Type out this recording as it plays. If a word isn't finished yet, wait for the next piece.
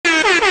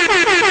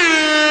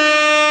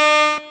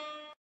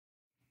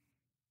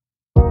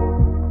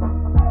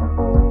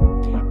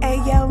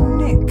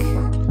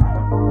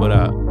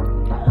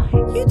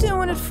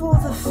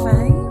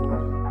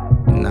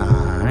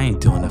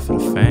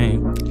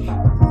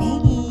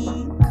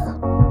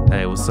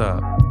What's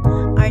up?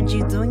 Aren't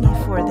you doing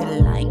it for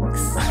the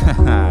likes?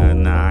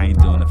 Nah, I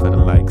ain't doing it for the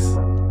likes.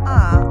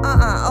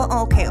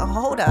 Oh, okay.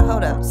 Hold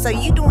up. So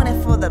you doing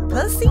it for the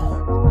pussy?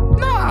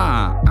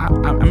 Nah,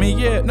 I mean,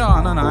 yeah, no,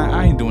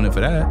 I ain't doing it for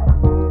that.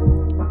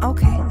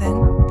 Okay,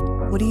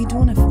 then what are you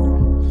doing it for?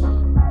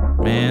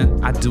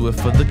 Man, I do it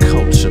for the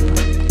culture.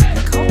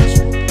 The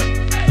culture?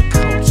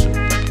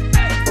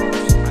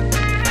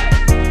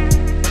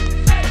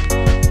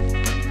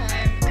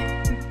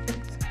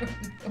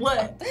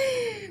 What?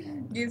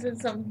 You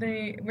said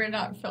something. We're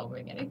not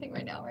filming anything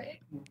right now, right?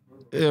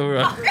 Yeah,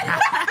 right.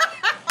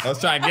 I was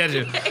trying to get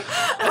you. Okay.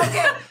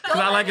 Cause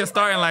I like it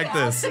starting like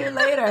this. See you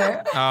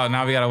later. Oh,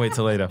 now we gotta wait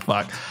till later.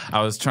 Fuck.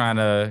 I was trying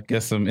to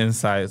get some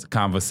inside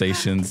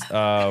conversations.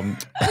 Sorry.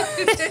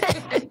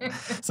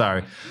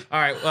 All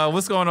right.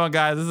 What's going on,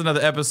 guys? This is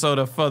another episode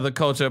of For the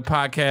Culture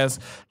Podcast.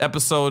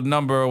 Episode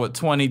number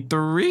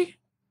 23.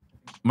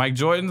 Mike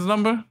Jordan's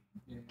number.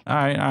 All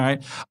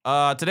right.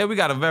 Today we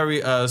got a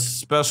very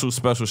special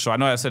show. I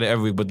know I said it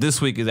every week, but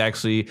this week is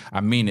actually, I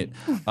mean it.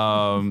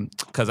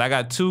 Because I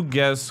got two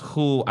guests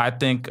who I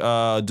think do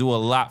a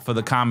lot for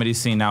the comedy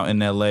scene out in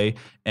LA.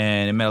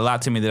 And it meant a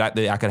lot to me that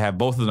I could have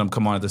both of them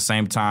come on at the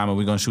same time, and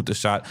we're going to shoot the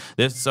shot.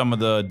 There's some of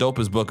the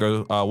dopest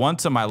bookers. One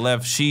to my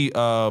left, she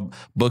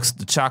books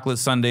the Chocolate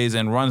Sundays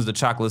and runs the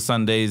Chocolate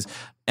Sundays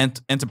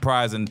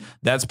enterprise, and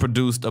that's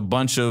produced a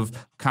bunch of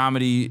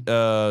comedy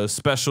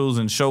specials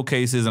and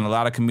showcases, and a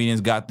lot of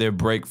comedians got their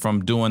break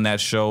from doing that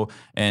show,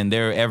 and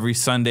they're every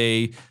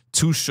Sunday,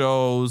 2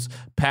 shows,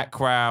 packed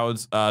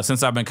crowds.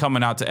 Since I've been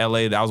coming out to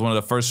LA, that was one of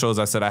the first shows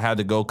I said I had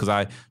to go because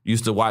I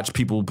used to watch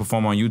people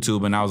perform on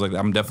YouTube, and I was like,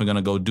 I'm definitely going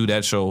to go do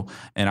that show,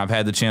 and I've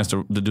had the chance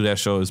to do that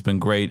show. It's been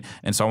great,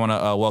 and so I want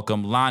to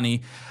welcome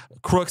Lani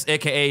Crooks,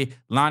 a.k.a.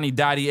 Lani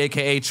Dottie,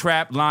 a.k.a.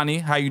 Trap. Lani,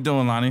 how you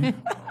doing, Lani?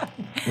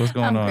 What's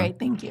going on? I'm great,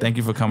 thank you. Thank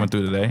you for coming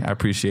through today. I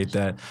appreciate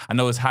that. I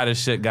know it's hot as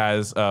shit,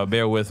 guys.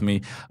 Bear with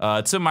me.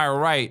 To my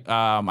right,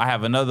 I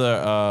have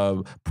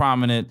another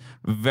prominent,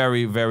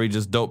 very, very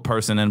just dope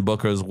person and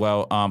booker as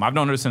well. I've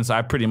known her since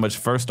I pretty much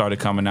first started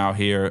coming out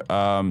here.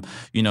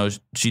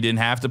 She didn't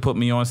have to put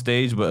me on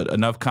stage, but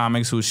enough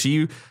comics who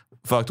she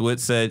fucked with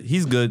said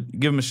he's good,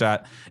 give him a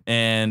shot,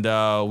 and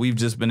we've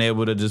just been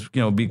able to just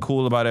be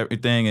cool about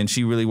everything, and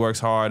she really works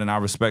hard, and I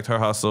respect her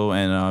hustle,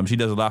 and she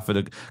does a lot for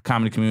the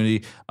comedy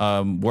community,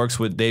 works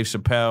with Dave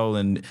Chappelle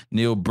and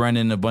Neil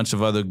Brennan, a bunch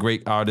of other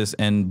great artists,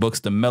 and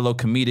books the Mello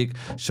comedic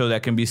show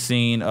that can be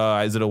seen,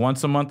 is it a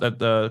once a month at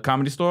the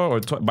Comedy Store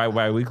or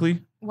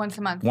bi-weekly? Once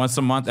a month. Once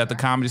a month at the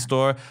Comedy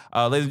Store.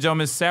 Ladies and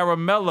gentlemen, Sarah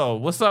Mello.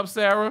 What's up,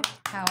 Sarah?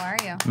 How are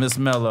you? Miss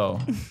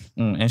Mello.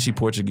 And she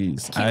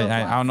Portuguese.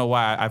 I don't know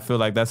why I feel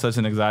like that's such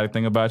an exotic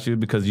thing about you,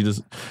 because you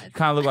just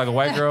kind of look like a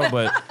white girl,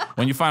 but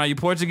when you find out you're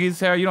Portuguese,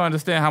 Sarah, you don't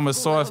understand how much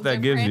sauce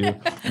that gives you.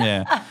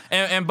 Yeah.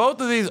 And both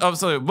of these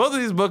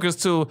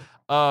bookers too,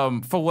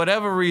 for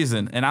whatever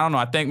reason, and I don't know,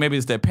 I think maybe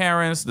it's their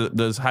parents,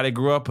 how they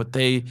grew up, but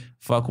they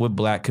fuck with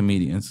black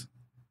comedians.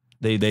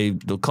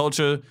 The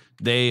culture,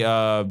 they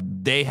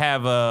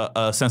have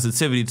a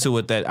sensitivity to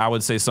it that I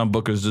would say some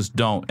bookers just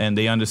don't, and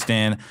they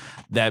understand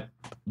that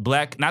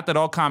not that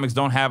all comics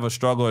don't have a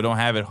struggle or don't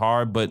have it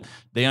hard, but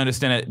they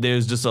understand that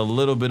there's just a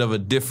little bit of a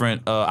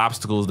different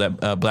obstacles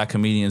that black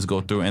comedians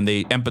go through, and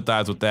they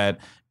empathize with that,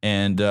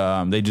 and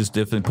they just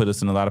definitely put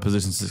us in a lot of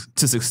positions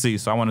to succeed.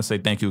 So I want to say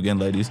thank you again,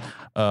 ladies,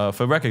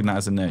 for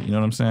recognizing that. You know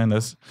what I'm saying?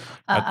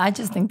 I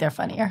just think they're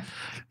funnier.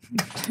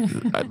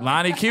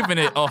 Lani keeping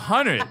it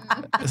 100.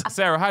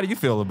 Sarah, how do you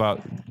feel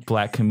about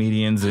black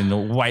comedians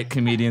and white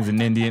comedians and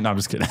Indian? No, I'm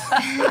just kidding.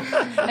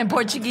 And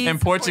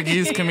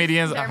Portuguese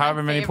comedians, They're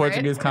however my many favorite.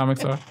 Portuguese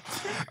comics are.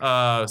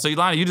 So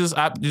Lani, you just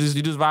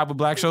vibe with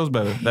black shows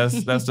better.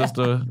 That's just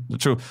the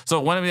truth.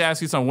 So let me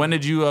ask you something. When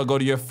did you go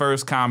to your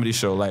first comedy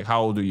show? Like,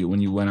 how old were you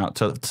when you went out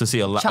to see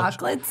a live?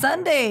 Chocolate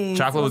Sundays.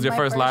 Chocolate was your my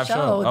first live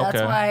show.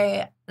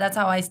 Okay. That's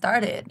how I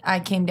started. I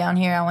came down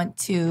here. I went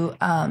to,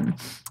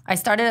 I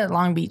started at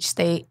Long Beach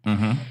State.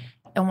 Mm-hmm.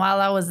 And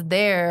while I was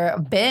there,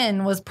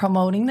 Ben was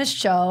promoting the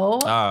show.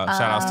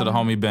 Shout outs to the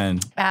homie Ben.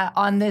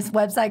 On this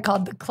website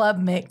called The Club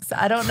Mix.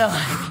 I don't know.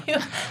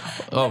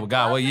 Oh,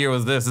 God, what year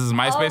was this? This is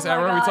MySpace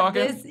era we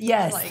talking?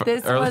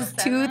 This was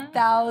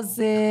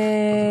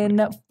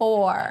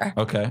 2004.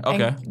 Okay.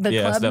 And the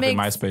Yeah, it's Club definitely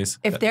Mix, MySpace.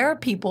 if there are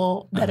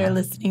people that are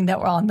listening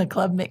that were on the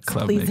Club Mix,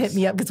 please hit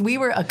me up, because we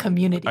were a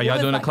community. Are y'all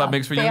doing like a Club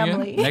Mix reunion?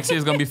 family. Next year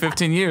is going to be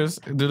 15 years.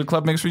 Do the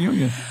Club Mix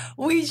reunion.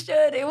 We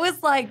should. It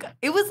was like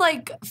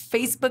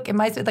Facebook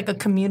and MySpace, like a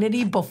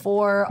community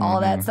before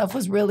all that stuff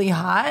was really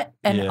hot.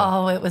 And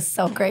it was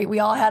so great. We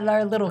all had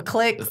our little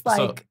cliques.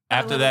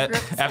 After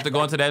that, after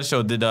going to that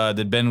show,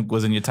 did Ben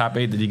was in your top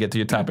 8? Did you get to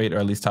your top 8 or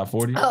at least top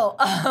 40? Oh,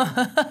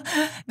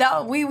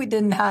 no, we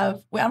didn't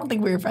have. I don't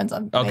think we were friends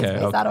on MySpace.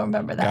 Okay. I don't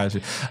remember that. Gotcha.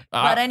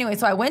 But anyway,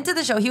 so I went to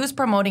the show. He was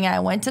promoting it.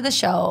 I went to the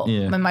show.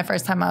 Yeah. And my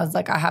first time, I was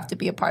like, I have to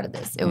be a part of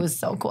this. It was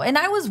so cool. And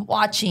I was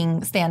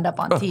watching stand up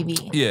on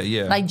TV.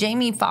 Yeah. Like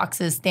Jamie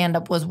Foxx's stand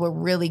up was what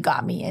really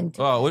got me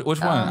into. Oh, which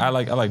one? I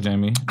like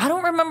Jamie. I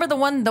don't remember the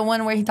one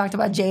where he talked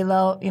about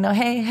J-Lo. You know,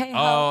 hey.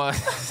 Oh,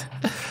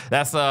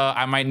 That's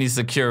I Might Need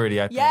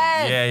Security, I think.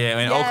 Yes. Yeah,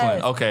 in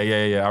Oakland.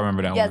 Okay, yeah. I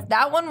remember that one. Yes,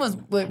 that one was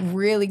what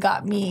really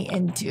got me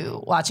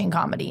into watching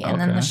comedy. And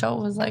then the show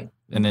was like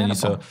and then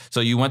incredible. so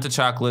you went to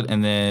Chocolate,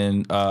 and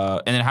then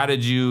how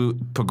did you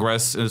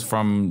progress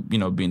from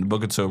being the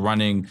booker to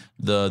running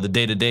the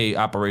day-to-day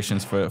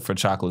operations for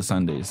Chocolate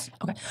Sundays?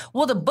 Okay.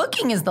 Well, the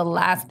booking is the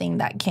last thing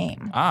that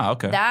came.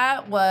 Okay.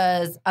 That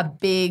was a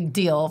big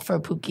deal for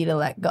Pookie to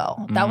let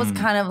go. That was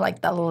kind of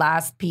like the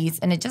last piece,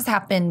 and it just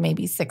happened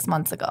maybe 6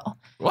 months ago.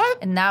 What?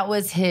 And that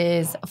was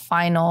his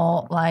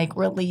final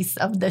release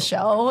of the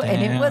show,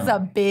 and it was a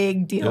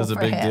big deal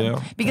for him.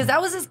 Because that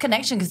was his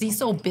connection, because he's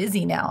so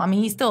busy now. I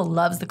mean, he still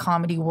loves the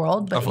comedy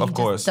world, but he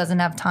just doesn't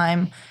have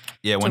time.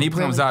 Yeah, when he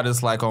comes out,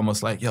 it's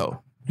almost like,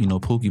 yo,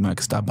 Pookie might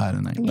stop by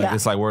tonight.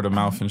 It's like word of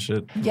mouth and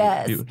shit.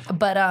 Yes,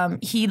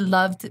 but he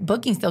loved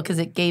booking still because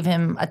it gave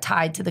him a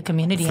tie to the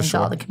community and to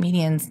all the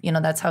comedians.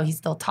 That's how he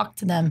still talked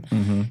to them.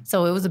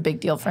 So it was a big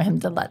deal for him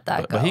to let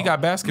that go. But he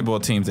got basketball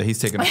teams that he's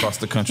taking across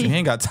the country. He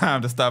ain't got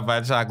time to stop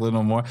by Chocolate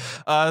no more.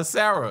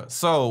 Sarah,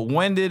 so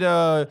when did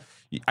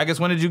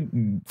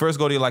you first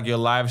go to your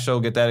live show,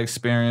 get that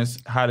experience?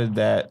 How did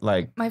that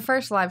My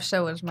first live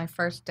show was my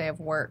first day of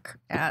work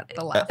at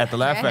the Laugh At the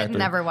Laugh Factory. I had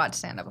never watched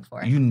stand-up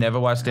before. You never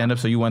watched stand-up,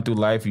 so you went through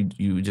life,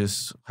 you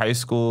just high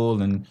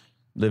school and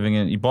living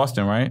in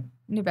Boston, right?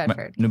 New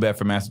Bedford. New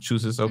Bedford,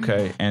 Massachusetts.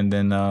 Okay, and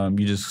then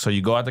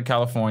you go out to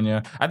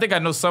California. I think I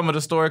know some of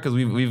the story because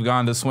we've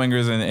gone to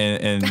swingers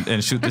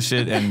and shoot the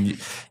shit. And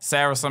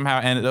Sarah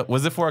somehow ended up.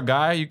 Was it for a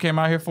guy you came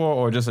out here for,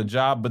 or just a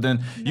job? But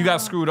then you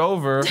got screwed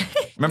over.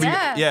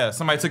 Remember?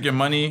 Somebody took your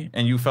money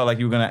and you felt like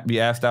you were gonna be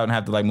asked out and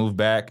have to move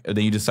back. And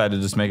then you decided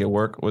to just make it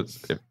work.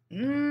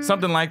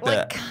 Something like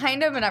that.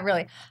 Kind of, but not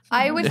really.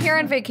 I was here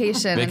on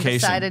vacation and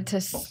decided to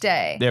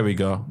stay. There we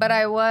go. But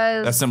I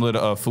was. That's similar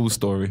to a food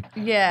story.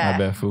 Yeah. My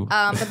bad, food.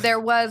 But there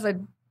was I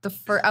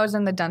was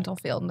in the dental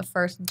field, and the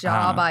first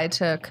job I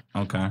took.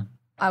 Okay.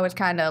 I was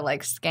kind of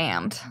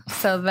scammed.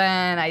 So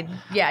then I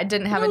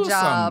didn't have a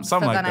job.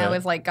 Something so then like I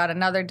was got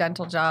another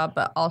dental job,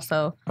 but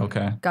also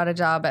got a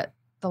job at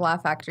the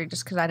Laugh Factory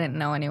just because I didn't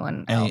know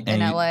anyone in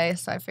LA.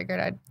 So I figured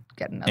I'd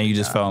get another. And you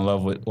just fell in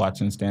love with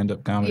watching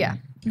stand-up comedy? Yeah.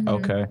 Mm-hmm.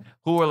 Okay.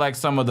 Who were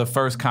some of the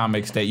first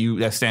comics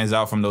that stands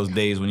out from those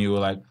days when you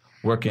were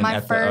working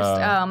at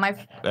my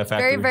the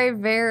very, very,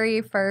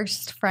 very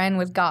first friend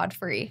was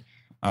Godfrey.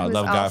 I was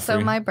love Godfrey. Also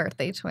my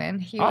birthday twin.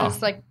 He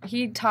was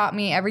he taught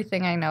me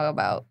everything I know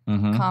about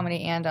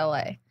comedy and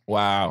LA.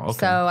 Wow. Okay.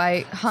 So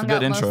I hung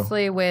out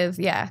mostly with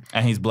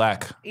And he's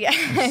black. Yeah.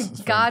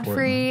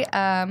 Godfrey,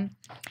 Ian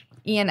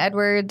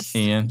Edwards.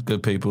 Ian,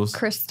 good peoples.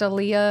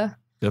 Crystalia.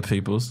 Good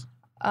peoples.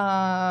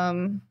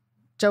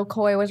 Joe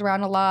Coy was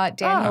around a lot.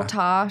 Daniel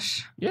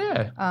Tosh.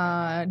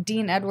 Yeah.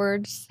 Dean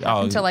Edwards.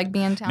 To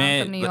be in town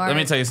from New York. Let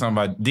me tell you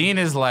something about Dean.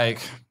 Is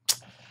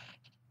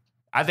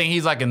I think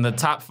he's in the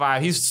top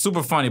 5. He's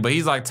super funny, but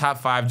he's top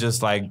 5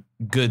 just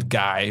good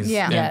guys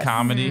in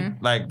comedy.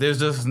 Mm-hmm. There's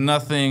just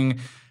nothing.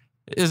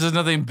 There's just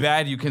nothing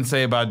bad you can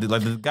say about it.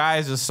 The guy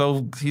is just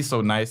he's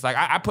so nice.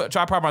 I try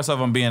to pride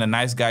myself on being a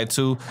nice guy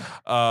too,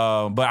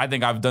 but I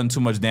think I've done too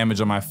much damage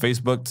on my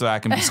Facebook so I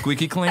can be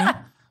squeaky clean.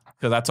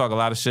 Because I talk a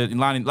lot of shit.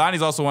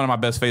 Lani's also one of my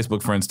best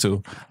Facebook friends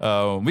too.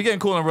 We getting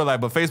cool in real life,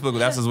 but Facebook,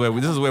 this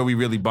is where we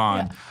really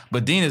bond. Yeah.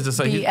 But Dean is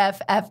just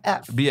BFFF.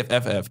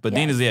 BFFF. But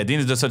Dean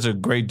is just such a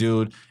great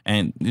dude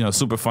and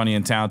super funny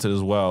and talented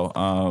as well.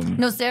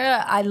 No,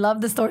 Sarah, I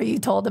love the story you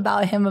told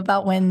about him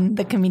about when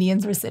the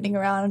comedians were sitting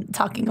around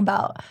talking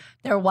about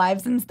their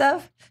wives and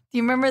stuff. Do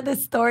you remember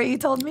this story you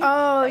told me?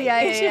 Oh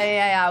yeah.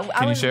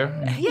 Can you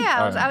share?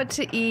 Yeah, I was out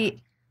to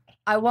eat.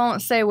 I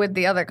won't say with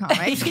the other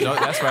comics. No,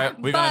 that's right.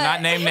 We're going to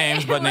not name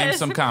names, but name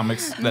some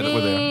comics that were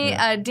there.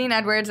 Yeah. Dean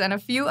Edwards, and a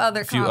few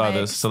other comics.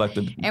 Others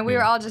selected. And we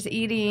were all just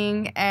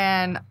eating,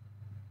 and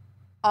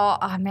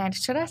oh man,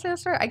 should I say this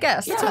story? I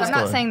guess. Yeah. I'm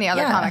not saying the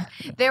other comic.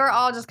 They were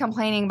all just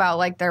complaining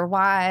about their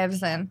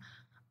wives and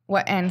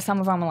and some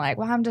of them were like,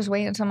 well, I'm just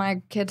waiting until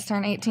my kids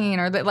turn 18,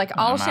 or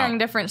all sharing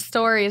different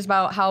stories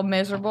about how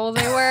miserable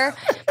they were.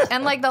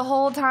 And the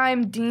whole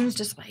time, Dean's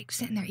just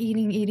sitting there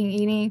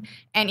eating.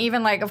 And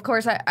even of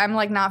course, I'm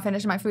not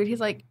finishing my food.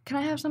 He's like, can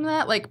I have some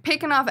of that?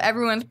 Picking off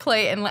everyone's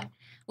plate. And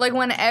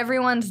when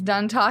everyone's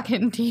done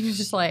talking, Dean's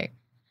just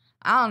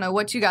I don't know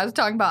what you guys are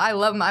talking about. I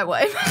love my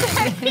wife.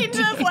 He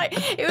just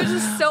it was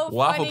just so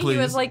Waffle, funny. please. He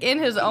was in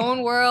his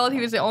own world. He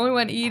was the only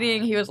one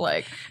eating. He was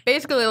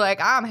basically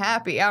I'm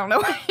happy. I don't know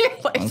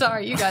what you're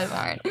sorry, you guys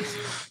aren't.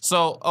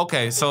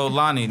 So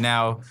Lani,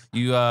 now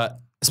you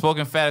spoke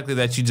emphatically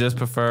that you just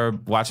prefer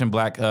watching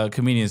black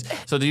comedians.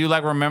 So do you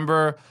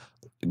remember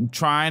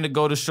trying to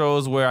go to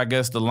shows where I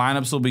guess the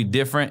lineups will be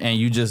different and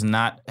you just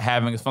not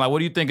having it's fun? What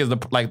do you think is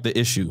the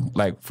issue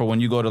for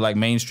when you go to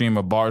mainstream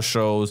or bar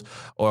shows,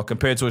 or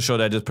compared to a show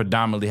that just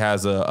predominantly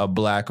has a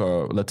black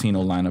or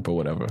Latino lineup or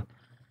whatever?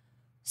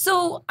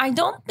 So I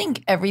don't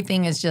think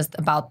everything is just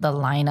about the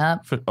lineup.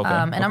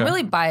 I'm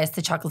really biased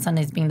to Chocolate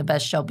Sundays being the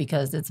best show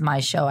because it's my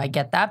show. I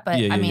get that. But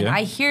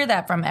I hear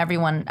that from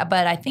everyone.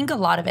 But I think a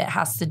lot of it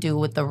has to do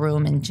with the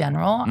room in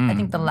general. I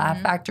think the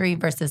Laugh Factory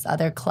versus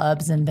other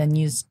clubs and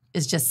venues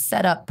is just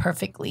set up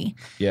perfectly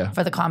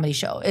for the comedy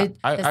show.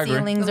 The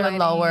ceilings agree. are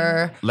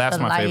lower. That's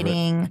the my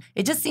lighting. favorite.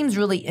 It just seems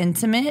really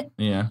intimate.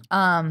 Yeah.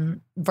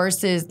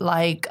 Versus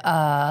like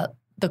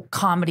the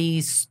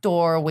Comedy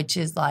Store, which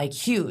is like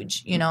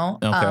huge, you know?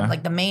 Okay.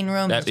 Like the main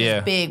room is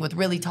just big with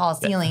really tall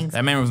ceilings.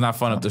 That main room's not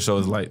fun if the show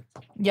is light.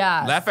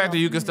 Yeah. That factor,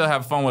 you can still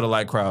have fun with a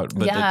light crowd.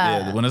 But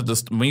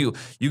when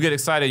you get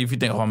excited, if you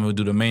think, I'm going to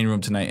do the main room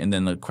tonight, and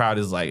then the crowd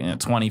is like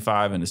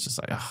 25, and it's just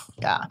like,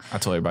 I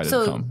told everybody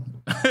to come.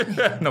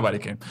 Nobody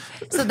came.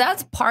 So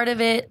that's part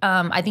of it.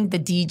 I think the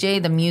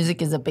DJ, the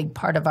music is a big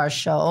part of our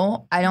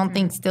show. I don't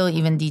think still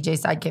even DJ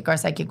Sidekick, our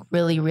sidekick,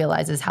 really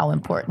realizes how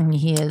important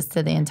he is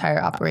to the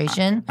entire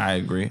operation. I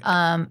agree.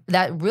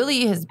 That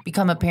really has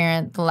become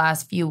apparent the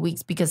last few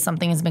weeks because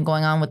something has been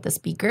going on with the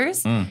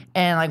speakers. And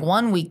like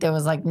one week there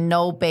was like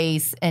no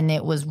bass and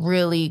it was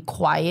really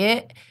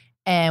quiet.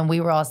 And we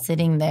were all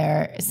sitting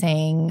there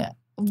saying,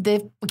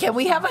 can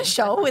we have a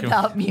show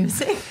without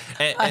music?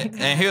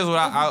 And here's what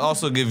I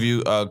also give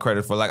you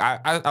credit for. Like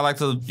I like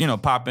to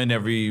pop in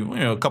every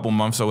couple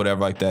months or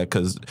whatever like that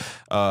because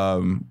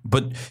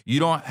but you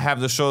don't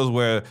have the shows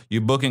where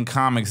you're booking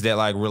comics that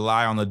like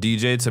rely on the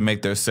DJ to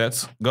make their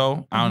sets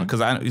go.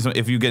 Because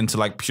if you get into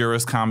like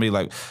purist comedy,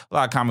 like a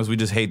lot of comics, we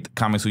just hate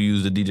comics who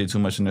use the DJ too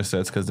much in their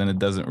sets because then it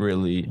doesn't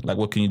really like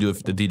what can you do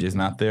if the DJ's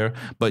not there?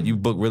 But you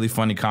book really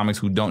funny comics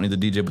who don't need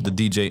the DJ, but the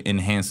DJ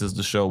enhances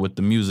the show with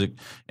the music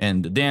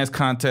and the dance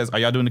contest. Are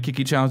y'all doing the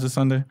Kiki Challenge this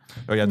Sunday?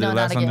 Or y'all did it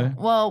last Sunday?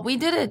 Well, we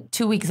did it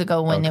 2 weeks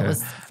ago when it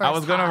was first I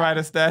was going to write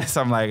a status.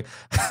 I'm like,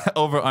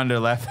 over under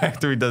Laugh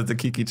Factory does the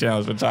Kiki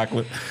Challenge for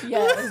chocolate.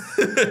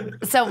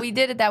 Yes. So we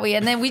did it that way.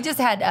 And then we just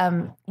had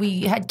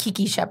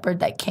Kiki Shepard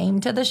that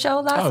came to the show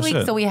last week.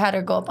 Shit. So we had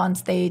her go up on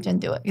stage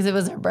and do it because it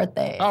was her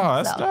birthday.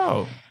 Oh, that's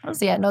dope.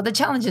 So yeah, no, the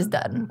challenge is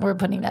done. We're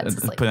putting that to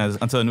sleep.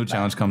 Until a new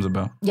challenge comes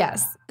about.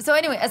 Yes. So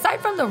anyway,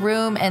 aside from the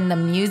room and the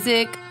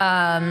music,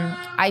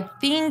 I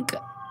think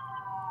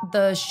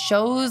the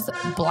shows,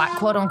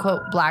 quote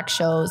unquote black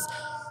shows,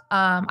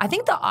 I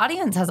think the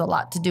audience has a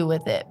lot to do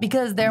with it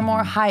because they're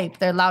more hype,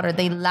 they're louder,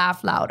 they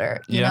laugh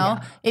louder. You know,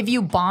 if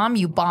you bomb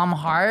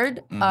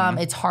hard.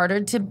 It's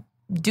harder to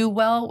do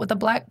well with a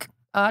black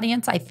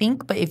audience, I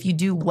think. But if you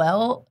do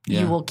well,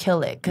 you will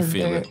kill it because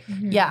they're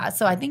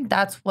So I think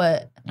that's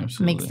what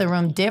makes the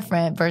room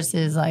different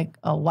versus like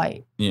a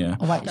white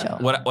show.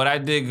 What I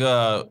dig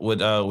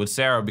with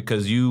Sarah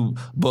because you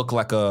book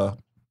like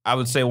I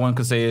would say one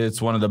could say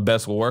it's one of the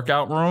best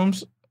workout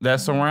rooms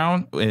that's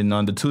around. And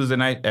on the Tuesday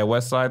night at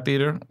West Side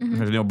Theater,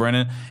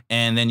 Brennan.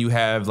 And then you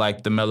have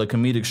like the Mello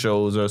comedic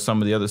shows or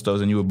some of the other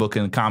shows, and you were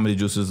booking Comedy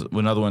Juices,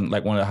 another one,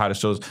 like one of the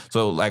hottest shows.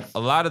 So like a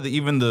lot of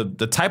even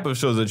the type of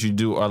shows that you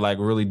do are like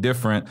really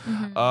different.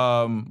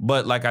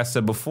 But like I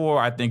said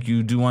before, I think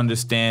you do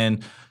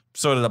understand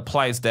sort of the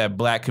plights that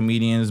black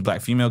comedians,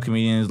 black female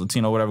comedians,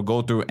 Latino, whatever,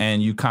 go through,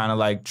 and you kind of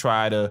like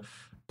try to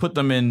put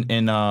them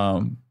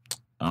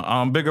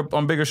on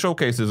bigger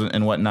showcases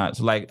and whatnot.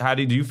 So like,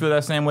 do you feel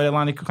that same way that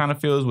Lani kind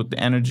of feels with the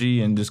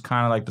energy and just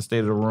kind of like the state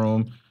of the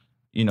room,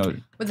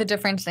 with the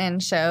difference in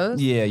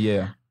shows?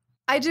 Yeah.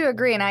 I do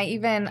agree, and I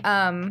even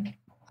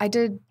I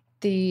did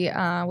the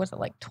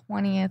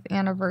 20th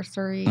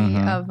anniversary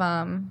of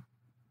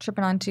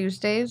Trippin' on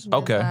Tuesdays.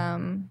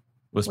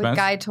 With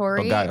Guy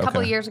Torrey. A couple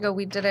of years ago,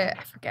 we did it.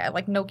 I forget,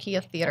 like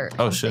Nokia Theater.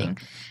 Or something.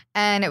 Shit.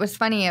 And it was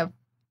funny.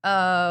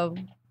 A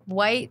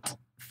white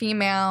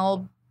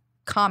female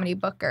comedy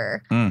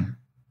booker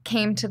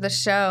came to the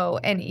show,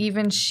 and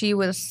even she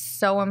was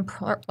so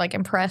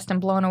impressed and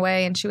blown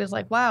away, and she was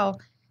like, wow,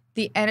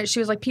 she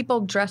was like,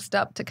 people dressed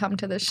up to come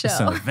to the show. It's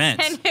an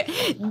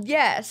event.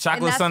 Yes.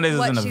 Chocolate Sundays is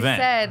an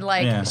event. She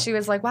said, she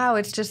was like, wow,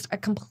 it's just a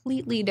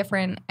completely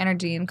different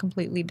energy and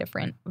completely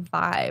different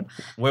vibe.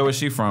 Where was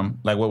she from?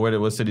 Like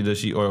what city does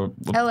she, or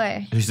LA.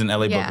 She's an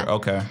LA booker.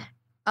 Okay.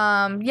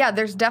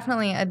 There's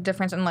definitely a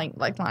difference, and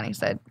like Lani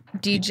said,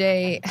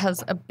 DJ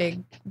has a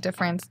big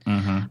difference.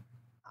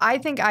 I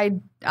think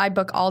I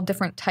book all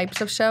different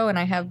types of show, and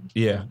I have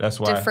that's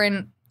why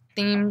different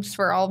themes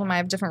for all of them. I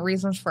have different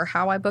reasons for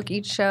how I book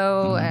each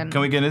show. And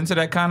can we get into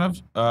that kind of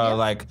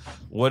like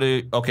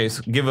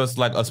so give us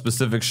like a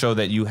specific show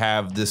that you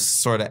have this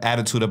sort of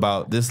attitude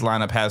about. This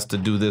lineup has to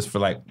do this for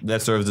like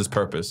that serves this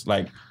purpose.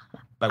 Like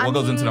what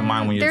goes into the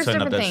mind when you're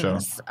setting up that show?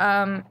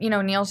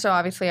 Neil's show,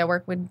 obviously I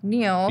work with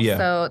Neil,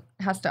 so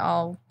it has to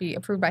all be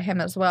approved by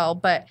him as well.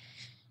 But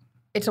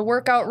it's a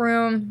workout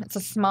room. It's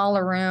a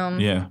smaller room.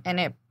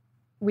 And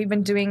we've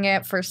been doing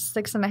it for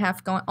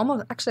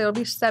 6.5 actually it'll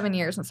be 7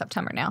 years in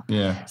September now.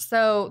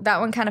 So that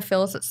one kind of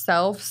fills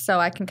itself, so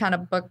I can kind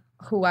of book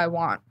who I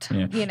want.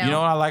 You know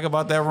what I like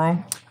about that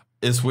room?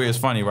 It's weird. It's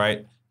funny,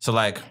 right? So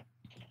like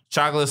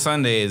Chocolate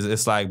Sundays,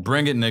 it's like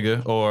bring it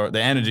nigga, or the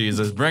energy is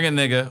just bring it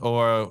nigga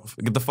or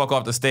get the fuck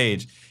off the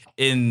stage.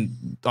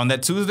 On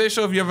that Tuesday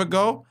show, if you ever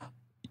go,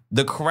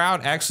 the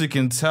crowd actually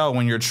can tell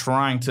when you're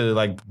trying to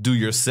like do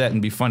your set and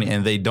be funny,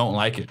 and they don't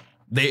like it.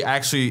 They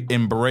actually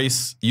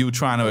embrace you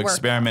trying to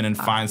experiment and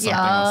find something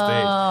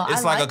on stage.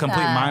 It's like a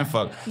complete mind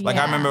fuck. Like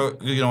I remember,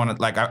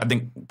 I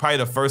think probably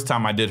the first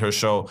time I did her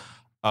show,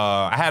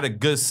 I had a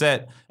good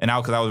set, and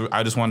because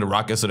I just wanted to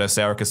rock it so that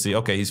Sarah could see,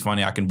 okay, he's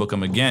funny, I can book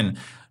him again.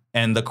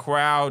 And the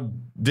crowd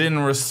didn't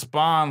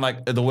respond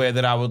like the way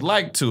that I would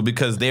like to,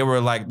 because they were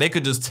like, they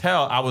could just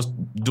tell I was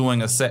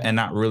doing a set and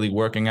not really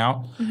working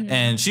out.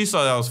 And she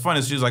saw that was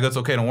funny. So she was like, "That's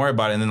okay, don't worry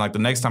about it." And then like the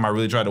next time I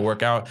really tried to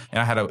work out, and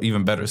I had an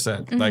even better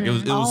set. Like it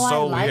was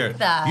so weird.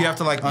 That. You have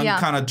to like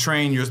kind of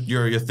train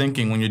your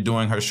thinking when you're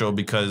doing her show,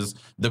 because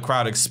the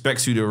crowd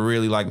expects you to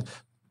really like.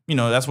 You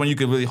know, that's when you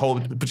could really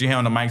put your hand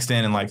on the mic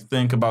stand and like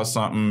think about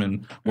something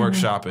and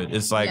workshop it.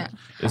 It's like,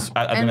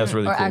 I think that's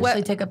really cool. Or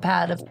actually take a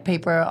pad of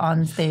paper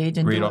on stage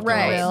and do it.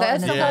 Right.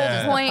 That's the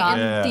whole point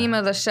and theme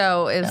of the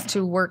show is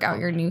to work out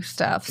your new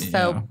stuff.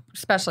 So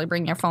especially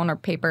bring your phone or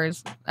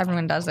papers.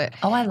 Everyone does it.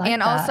 Oh, I like that.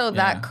 And also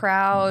that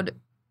crowd,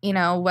 you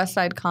know, West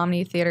Side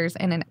Comedy Theater's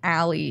in an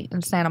alley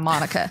in Santa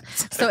Monica.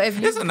 So if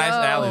you it's a nice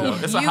alley though.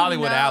 It's a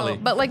Hollywood alley.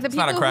 But like the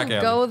people who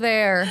go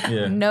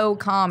there know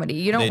comedy.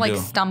 You don't like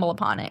stumble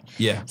upon it.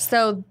 Yeah.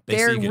 So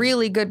they're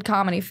really good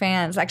comedy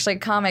fans. Actually, a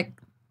comic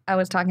I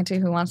was talking to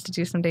who wants to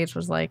do some dates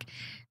was like,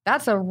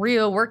 that's a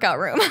real workout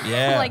room.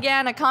 Yeah. Like,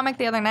 and a comic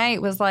the other night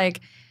was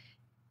like,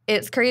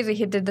 it's crazy.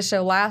 He did the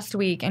show last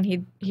week and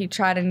he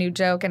tried a new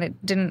joke and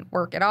it didn't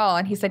work at all.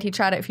 And he said he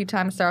tried it a few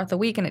times throughout the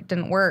week and it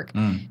didn't work.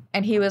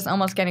 And he was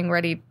almost getting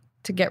ready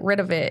to get rid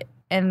of it.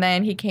 And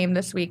then he came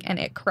this week and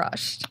it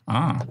crushed.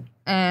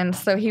 And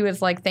so he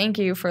was like, "Thank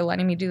you for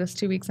letting me do this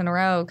 2 weeks in a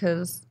row,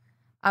 because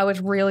I was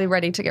really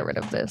ready to get rid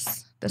of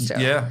this show."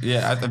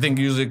 Yeah. I think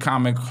usually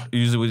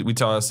we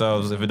tell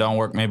ourselves if it don't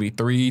work maybe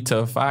 3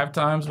 to 5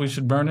 times, we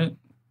should burn it.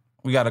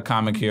 We got a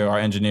comic here, our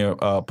engineer,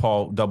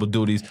 Paul, double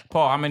duties.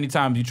 Paul, how many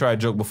times you try a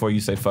joke before you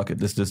say, "Fuck it,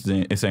 this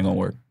ain't gonna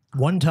work"?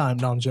 One time,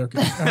 no, I'm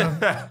joking.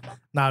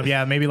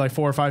 Maybe like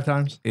 4 or 5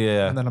 times.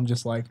 Yeah. And then I'm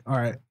just like, all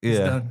right, it's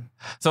done.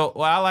 So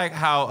I like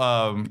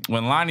how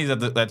when Lani's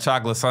at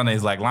Chocolate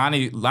Sundays, like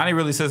Lani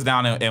really sits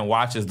down and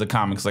watches the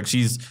comics. Like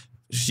she's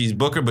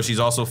Booker, but she's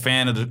also a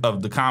fan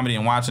of the comedy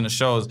and watching the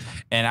shows.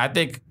 And I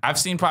think I've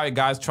seen probably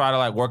guys try to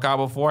like work out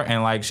before,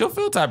 and like she'll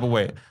feel type of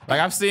way.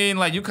 Like I've seen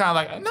like you kind of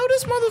like, no,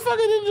 this motherfucker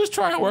didn't just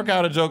try and work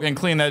out a joke and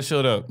clean that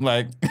shit up.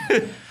 Like.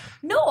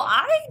 No,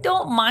 I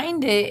don't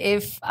mind it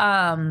if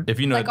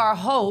you know, like our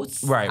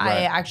hosts. Right.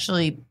 I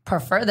actually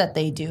prefer that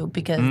they do,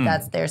 because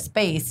that's their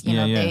space. You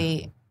know,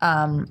 they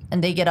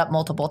and they get up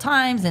multiple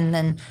times, and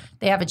then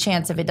they have a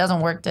chance if it doesn't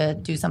work to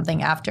do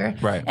something after.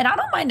 Right. And I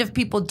don't mind if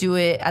people do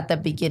it at the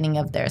beginning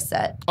of their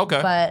set.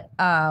 Okay. But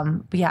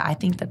yeah, I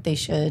think that they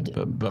should.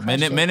 But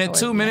minute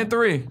 2, minute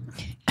 3,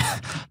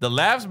 the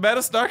laughs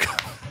better start.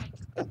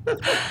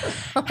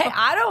 Hey,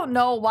 I don't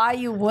know why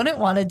you wouldn't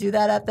want to do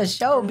that at the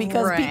show,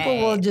 because people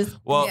will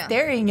just be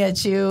staring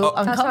at you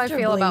uncomfortably. That's how I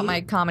feel about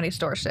my Comedy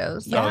Store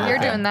shows. So you're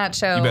doing that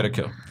show. You better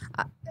kill.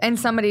 And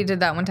somebody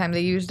did that one time.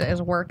 They used it as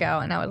a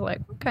workout, and I was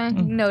like, okay,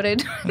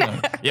 noted.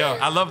 Yo,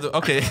 I love the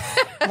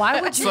Why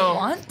would you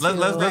want to?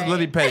 Let's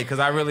really petty, because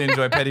I really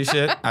enjoy petty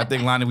shit. I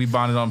think, Lani, we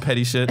bonded on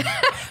petty shit.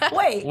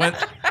 Wait.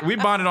 We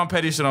bonded on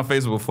petty shit on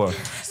Facebook before.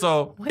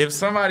 So if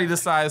somebody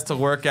decides to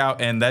work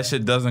out and that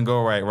shit doesn't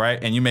go right,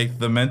 and you make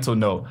the mental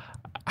note,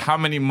 how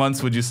many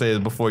months would you say is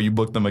before you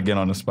book them again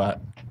on the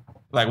spot?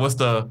 Like, what's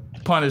the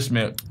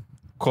punishment,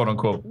 quote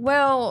unquote?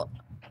 Well,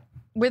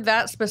 with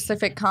that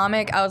specific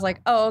comic, I was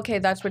like, oh, okay,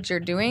 that's what you're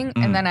doing.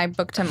 And then I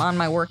booked him on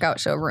my workout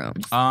show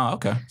rooms.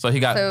 Okay. So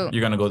you're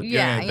going to go.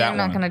 Yeah, you're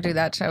not going to do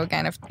that show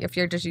again if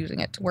you're just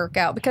using it to work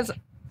out, because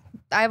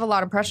I have a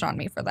lot of pressure on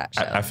me for that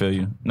show. I feel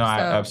you. No,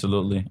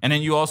 absolutely. And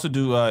then you also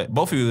do,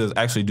 both of you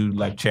actually do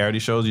like charity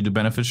shows. You do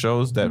benefit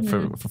shows that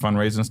for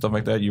fundraising and stuff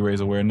like that. You raise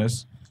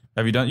awareness.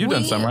 Have you done? You've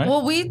done some, right?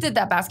 Well, we did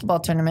that basketball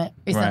tournament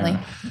recently.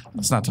 Right.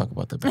 Let's not talk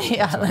about that.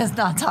 Let's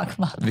not talk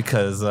about it.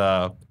 Because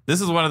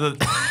this is one of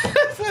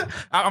the...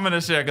 I'm going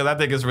to share because I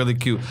think it's really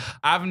cute.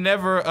 I've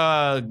never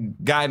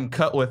gotten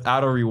cut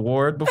without a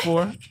reward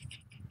before.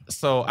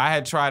 So I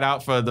had tried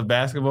out for the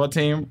basketball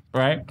team,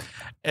 right?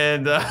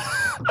 And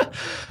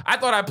I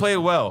thought I played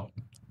well.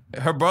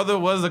 Her brother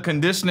was a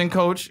conditioning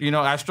coach. You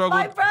know, I struggled.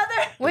 My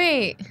brother?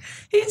 Wait.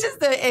 He's just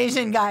the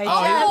Asian guy.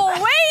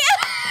 Oh, wait.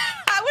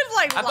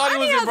 I thought he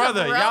was your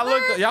brother.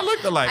 Y'all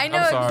looked alike. I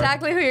know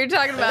exactly who you're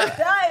talking about.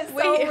 That is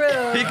so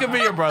rude. He could be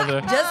your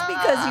brother. Just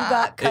because you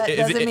got cut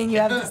doesn't mean you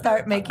have to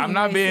start making. I'm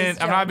not being.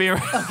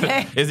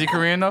 Okay. Is he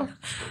Korean though?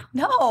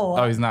 No.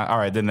 Oh, he's not. All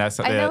right, then that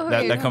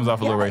comes off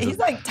a little racist. He's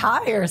like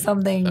Thai or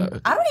something.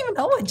 I don't even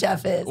know what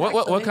Jeff is.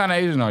 What kind of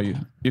Asian are you?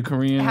 You're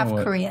Korean? Half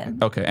Korean.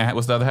 Okay, and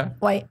what's the other half?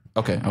 White.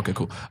 Okay,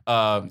 cool.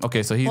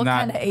 Okay, so he's what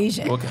not. What kind of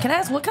Asian? Can I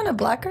ask what kind of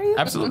black are you?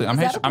 Absolutely, I'm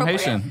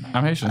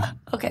Haitian.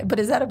 Okay, but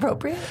is that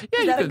appropriate? Yeah,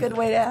 is that a good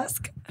way to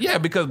ask? Yeah,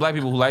 because black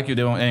people who like you,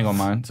 they ain't gonna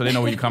mind, so they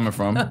know where you're coming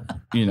from.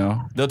 You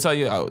know, they'll tell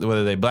you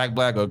whether they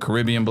black or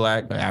Caribbean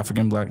black or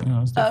African black. You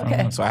know, it's different.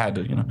 Okay. So I had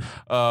to, you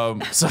know.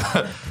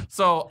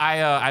 So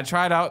I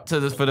tried out for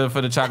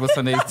the Chocolate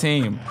Sundays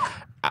team.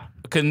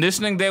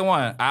 Conditioning day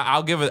one,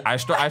 I'll give it. I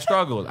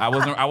struggled. I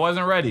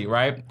wasn't ready.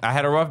 Right. I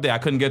had a rough day. I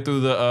couldn't get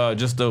through the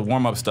just the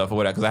warm up stuff or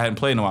whatever because I hadn't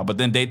played in a while. But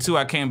then day 2,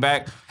 I came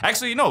back.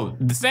 Actually, no,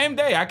 the same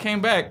day I came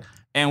back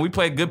and we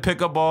played good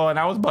pickup ball, and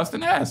I was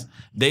busting ass.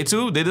 Day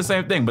 2, did the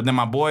same thing, but then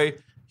my boy,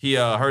 he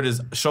hurt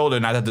his shoulder,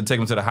 and I had to take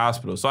him to the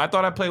hospital. So I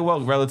thought I played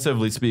well,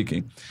 relatively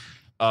speaking.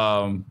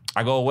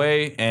 I go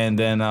away, and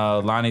then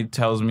Lani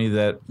tells me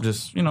that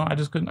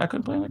I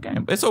couldn't play in the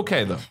game. It's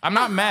okay though. I'm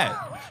not mad.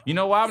 You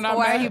know why I'm not mad?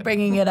 Why are you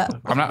bringing it up?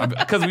 I'm not,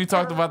 because we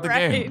talked about the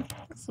game.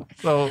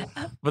 So,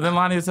 but then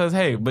Lani says,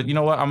 "Hey, but you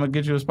know what? I'm gonna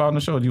get you a spot on the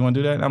show. Do you want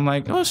to do that?" And I'm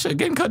like, "Oh shit,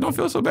 getting cut don't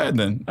feel so bad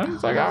then." I'm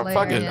just like, "Oh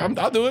fuck it,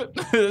 I'll do it.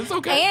 It's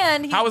okay."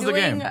 And he's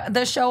doing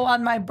the show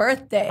on my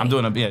birthday. I'm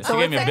doing she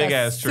gave me a big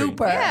ass treat.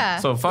 Super. Yeah.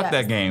 So fuck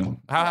that game.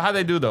 How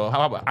they do though?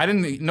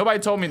 Nobody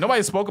told me.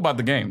 Nobody spoke about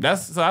the game.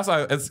 That's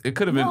why it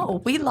could have been.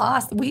 No, we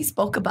lost. We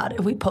spoke about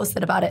it. We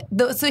posted about it.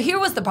 So here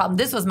was the problem.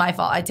 This was my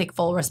fault. I take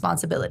full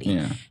responsibility.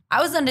 Yeah.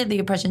 I was under the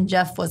impression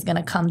Jeff was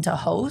gonna come to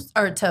host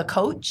or to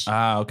coach.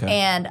 Okay.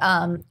 And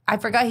I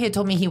forgot he had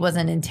told me he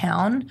wasn't in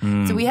town.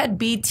 So we had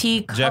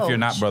BT coach. Jeff, you're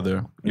not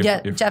brother.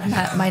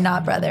 Jeff, my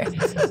not brother.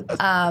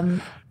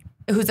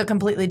 Who's a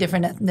completely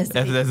different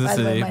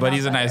ethnicity. But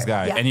he's a nice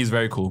guy, and he's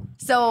very cool.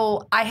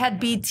 So I had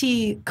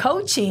BT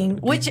coaching,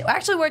 which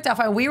actually worked out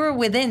fine. We were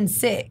within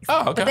 6.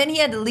 Oh, okay. But then he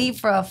had to leave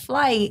for a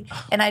flight,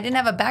 and I didn't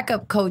have a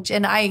backup coach,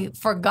 and I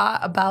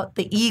forgot about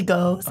the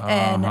egos,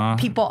 and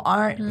people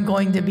aren't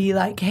going to be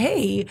like,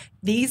 hey,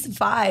 these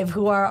 5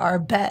 who are our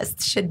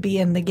best should be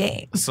in the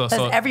game. Because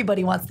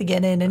everybody wants to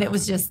get in, and it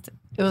was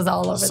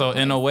all over. So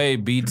in a way,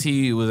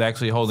 BT was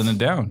actually holding it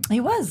down. He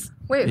was.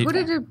 Wait, who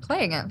did you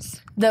play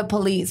against? The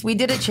police. We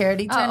did a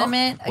charity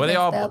tournament.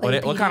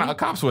 What kind of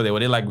cops were they? Were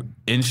they like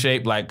in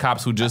shape, like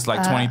cops who just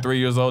like 23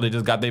 years old? They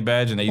just got their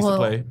badge and they used to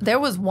play? There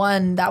was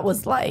one that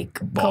was like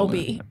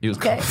Kobe. He was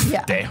Kobe.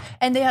 Yeah. Damn.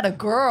 And they had a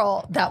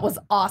girl that was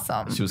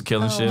awesome. She was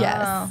killing shit?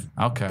 Yes.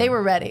 Okay. They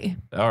were ready.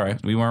 All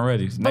right. We weren't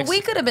ready. But we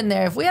could have been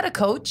there if we had a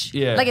coach.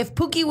 Yeah. Like if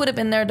Pookie would have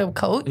been there to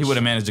coach. He would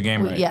have managed the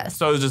game right. Yes.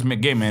 So it was just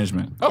game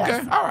management. Okay.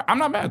 Yes. All right. I'm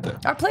not mad at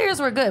that. Our players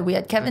were good. We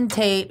had Kevin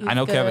Tate. I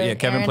know good. Kevin. Yeah,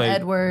 Kevin Aaron played.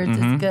 Edwards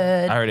is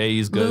good. I heard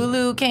AE's good.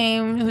 Lulu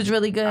came, who's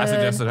really good. I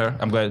suggested her.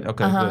 I'm glad.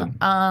 Okay,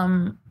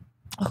 good.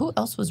 Who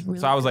else was really?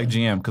 So I was like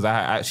GM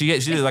because she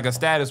did like a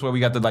status where we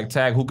got to like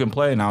tag who can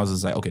play, and I was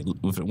just like, okay,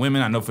 for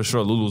women, I know for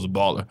sure Lulu's a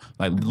baller.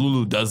 Like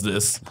Lulu does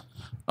this.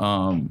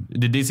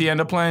 Did DC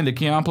end up playing? Did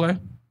Keon play?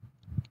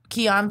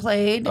 Keon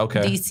played.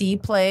 Okay.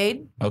 DC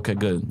played. Okay,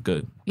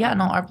 good. Yeah,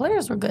 no, our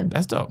players were good.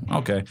 That's dope.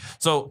 Okay,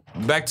 so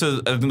back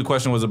to I think the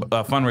question was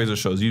fundraiser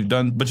shows. You've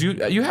done, but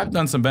you have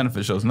done some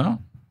benefit shows, no?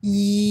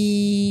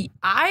 I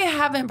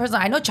haven't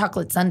personally. I know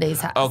Chocolate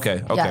Sundays has.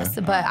 Okay. Yes,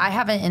 but I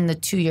haven't in the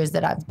 2 years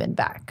that I've been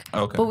back.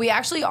 Okay. But we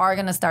actually are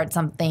going to start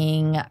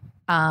something,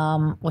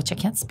 which I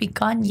can't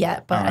speak on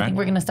yet, but I think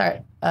we're going to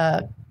start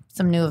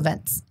some new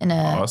events.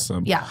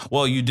 Awesome. Yeah.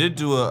 Well, you did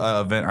do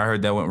an event. I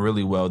heard that went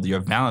really well. Your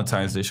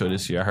Valentine's Day show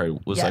this year, I heard,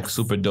 was like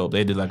super dope.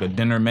 They did like a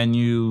dinner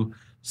menu,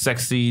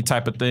 sexy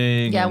type of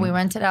thing. Yeah, we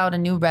rented out a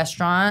new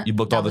restaurant. You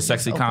booked all the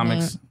sexy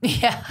comics.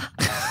 Yeah.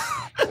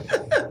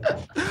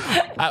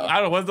 I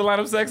don't know. What's the line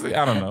of sexy?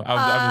 I don't know.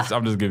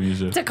 I'm just giving you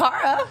shit.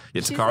 Takara.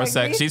 Yeah, Takara's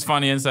sexy. She's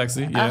funny and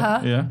sexy.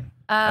 Yeah, yeah.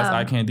 That's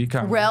eye candy.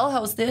 Rel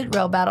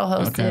Battle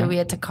hosted. Okay. We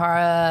had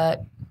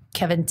Takara,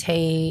 Kevin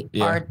Tate,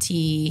 RT.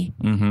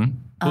 Mm-hmm.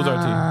 Who's RT?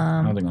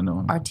 I don't think I know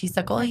him. RT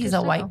Suckle. He's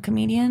a white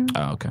comedian.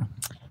 Oh, okay.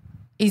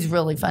 He's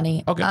really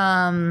funny. Okay.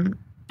 And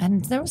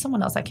there was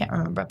someone else I can't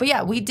remember. But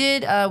yeah, we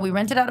did. We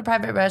rented out a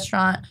private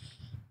restaurant.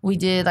 We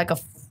did like a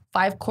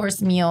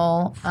 5-course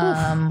meal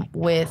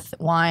with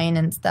wine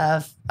and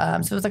stuff. So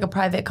it was like a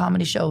private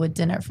comedy show with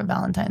dinner for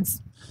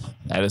Valentine's.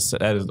 That is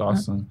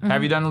awesome. Mm-hmm.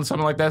 Have you done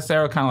something like that,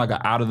 Sarah? Kind of like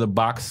an out of the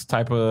box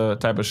type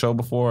of show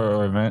before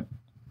or event?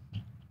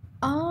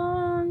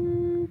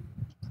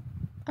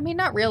 I mean,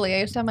 not really. I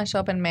used to have my show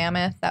up in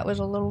Mammoth. That was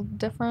a little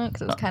different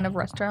because it was kind of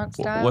restaurant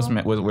style.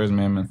 Where's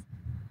Mammoth?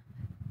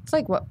 It's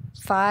like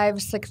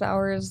 5-6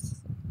 hours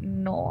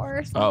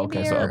north, maybe, oh,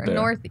 okay, so up there.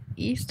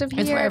 Northeast of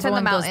here. It's where it's in the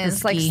everyone goes to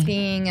mountains, like ski.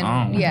 skiing and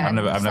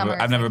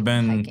I've never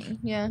been. Hiking.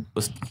 Yeah.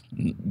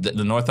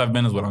 The north I've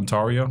been is what,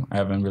 Ontario. I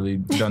haven't really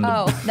done.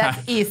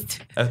 That's east.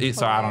 That's east.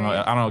 So I don't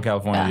know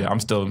California yet. I'm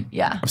still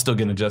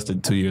getting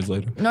adjusted 2 years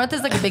later. North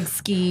is like a big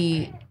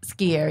ski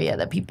area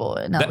that people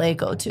in LA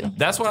go to.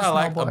 That's what I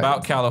like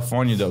about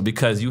California though,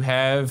 because you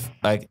have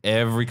like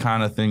every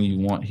kind of thing you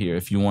want here.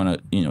 If you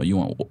want to, you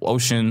want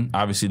ocean,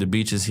 obviously the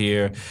beach is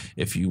here.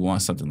 If you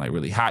want something like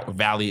really hot,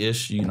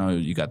 valley-ish,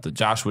 you got the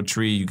Joshua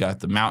Tree, you got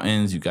the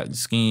mountains, you got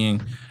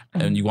skiing,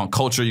 and you want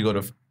culture, you go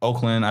to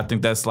Oakland. I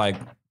think that's like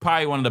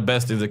probably one of the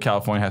best things that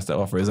California has to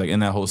offer is like in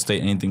that whole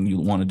state, anything you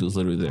want to do is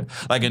literally there.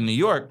 Like in New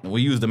York,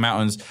 we use the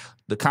mountains.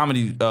 The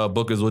comedy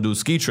bookers will do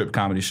ski trip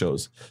comedy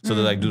shows. So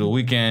they like do the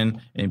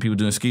weekend and people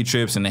doing ski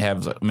trips and they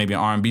have maybe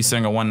an R&B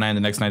singer one night. The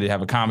next night they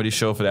have a comedy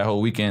show for that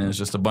whole weekend. It's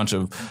just a bunch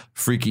of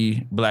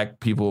freaky black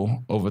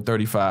people over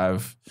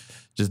 35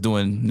 just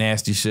doing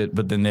nasty shit.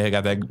 But then they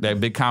got that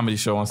big comedy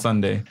show on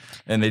Sunday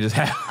and they just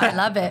have... I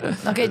love it.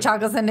 Okay,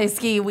 Chocolate Sunday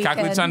ski weekend.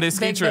 Chocolate Sunday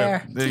ski trip.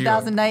 Bear,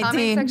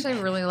 2019. Comics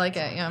actually really like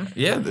it, yeah.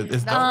 Yeah.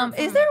 It's dope.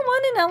 Is there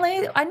one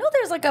in LA? I know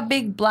there's like a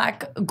big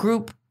black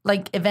group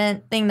like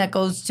event thing that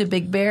goes to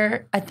Big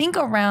Bear. I think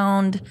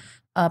around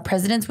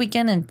President's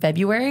Weekend in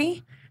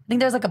February. I think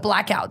there's like a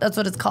blackout. That's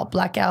what it's called,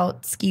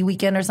 blackout ski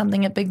weekend or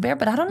something at Big Bear.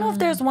 But I don't know if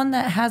there's one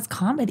that has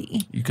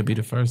comedy. You could be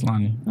the first,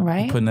 Lani.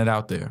 Right? I'm putting it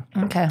out there.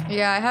 Okay.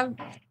 Yeah, I have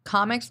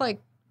comics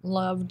like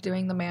love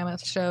doing the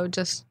Mammoth show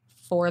just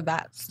for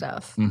that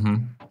stuff.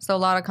 So a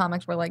lot of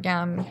comics were like,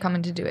 yeah, I'm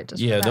coming to do it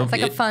just for that. It's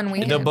like a fun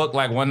weekend. The book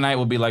like one night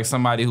would be like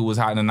somebody who was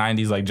hot in the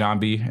 90s like John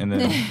B. And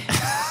then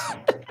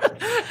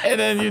and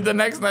then the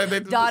next night they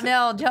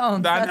Donnell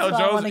Jones. Donnell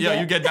Jones. Yeah,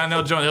 you get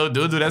Donnell Jones. He'll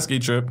do that ski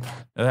trip.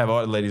 They'll have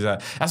all the ladies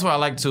out. That's what I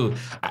like too.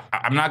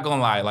 I'm not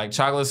gonna lie. Like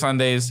Chocolate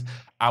Sundays,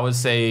 I would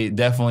say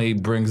definitely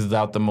brings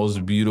out the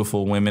most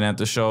beautiful women at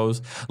the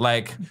shows.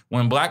 Like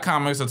when black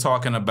comics are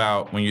talking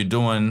about when you're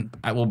doing,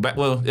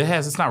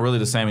 it's not really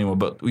the same anymore,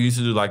 but we used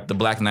to do like the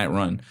Black Night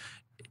Run.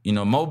 You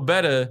know, Mo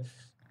Better,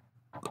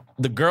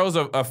 the girls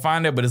are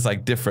fine there, but it's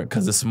like different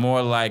because it's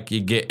more like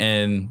you're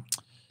getting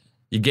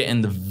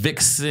the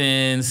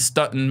vixen,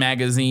 stunting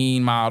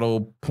magazine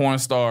model, porn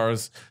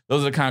stars.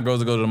 Those are the kind of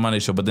girls that go to the Monday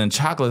show. But then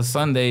Chocolate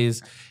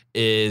Sundays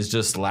is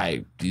just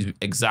like these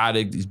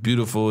exotic, these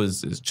beautiful,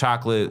 is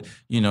chocolate,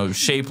 you know,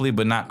 shapely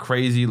but not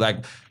crazy.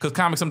 Like, because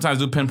comics sometimes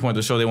do pinpoint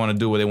the show they want to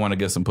do where they want to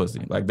get some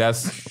pussy. Like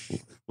that's.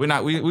 We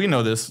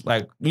know this.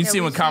 Like you see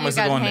when comics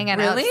are going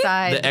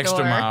the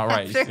extra mile,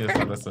 right?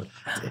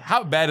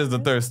 How bad is the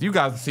thirst? You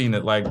guys have seen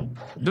it. Like,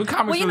 do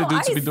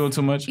comics be doing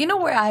too much? You know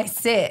where I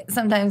sit?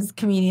 Sometimes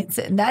comedians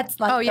sit, and that's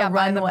like the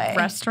runway.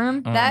 The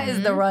restroom. That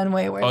is the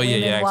runway where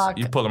women walk.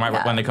 You pull them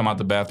right when they come out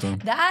the bathroom.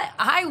 That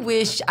I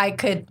wish I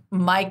could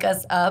mic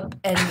us up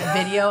and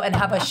video and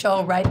have a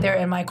show right there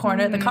in my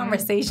corner. The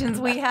conversations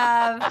we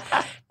have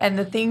and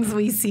the things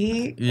we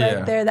see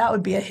right there. That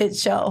would be a hit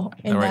show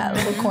in that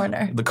little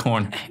corner. The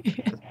corner.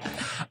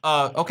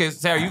 Okay,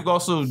 Sarah, you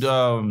also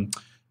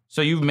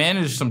so you've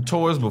managed some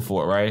tours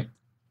before, right?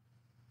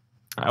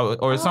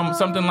 Or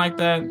something like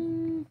that.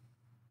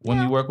 When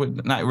you work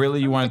with, not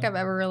really, you weren't. I don't think I've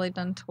ever really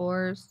done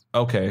tours.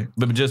 Okay,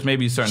 but just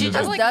maybe certain. She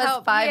just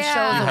does 5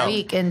 shows a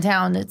week in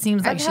town. It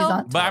seems like she's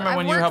on. But I remember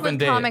when you were helping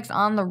Dave. Comics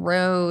on the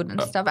road and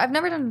stuff. I've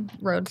never done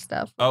road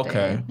stuff.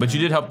 Okay, Dave. But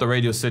you did help the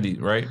Radio City,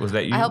 right? Was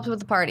that you? I helped with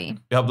the party.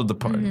 You helped with the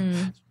party.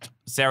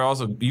 Sarah,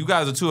 also, you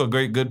guys are two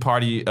good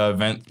party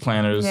event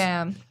planners.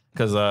 Yeah.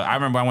 Because I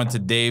remember I went to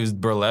Dave's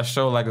burlesque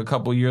show like a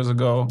couple years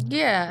ago.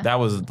 Yeah. That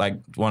was like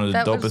one of the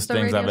dopest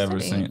things I've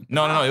ever seen.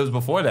 No, it was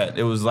before that.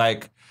 It was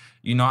like,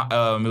 you know,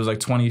 it was like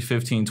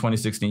 2015,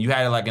 2016. You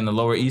had it like in the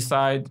Lower East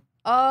Side.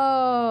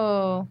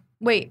 Oh.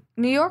 Wait,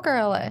 New York or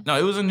LA? No,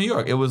 it was in New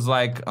York. It was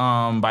like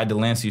by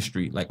Delancey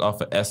Street, like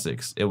off of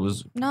Essex. It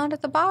was. Not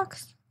at the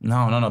box?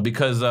 No.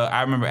 Because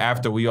I remember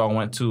after we all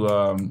went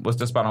to, what's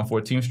the spot on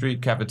 14th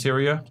Street?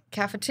 Cafeteria?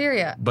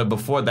 Cafeteria. But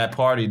before that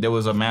party, there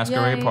was a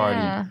masquerade party.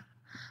 Yeah.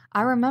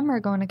 I remember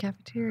going to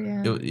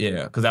Cafeteria.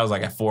 Because that was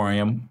like at 4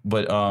 a.m.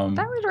 But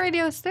that was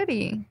Radio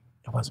City.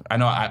 It wasn't. I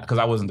know, because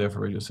I wasn't there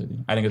for Radio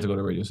City. I didn't get to go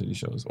to Radio City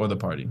shows or the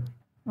party.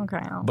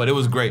 Okay. But it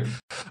was great.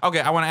 Okay,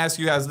 I want to ask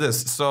you guys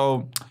this.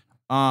 So,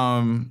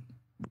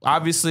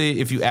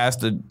 obviously, if you ask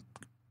the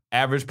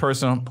average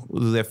person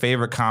who's their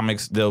favorite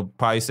comics, they'll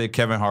probably say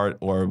Kevin Hart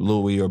or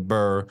Louis or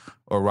Burr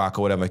or Rock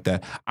or whatever like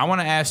that. I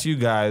want to ask you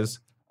guys,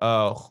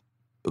 coast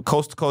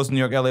to coast, New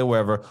York, LA,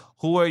 wherever,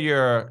 who are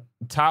your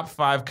top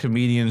 5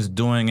 comedians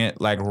doing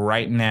it like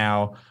right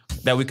now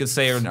that we could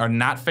say are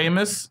not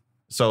famous?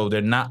 So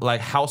they're not like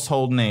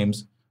household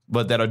names,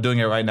 but that are doing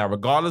it right now,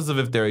 regardless of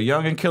if they're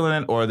young and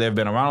killing it or they've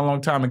been around a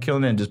long time and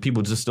killing it and just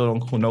people just still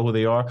don't know who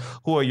they are.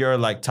 Who are your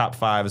like top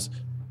 5s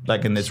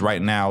like in this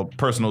right now,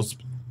 personal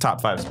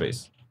top 5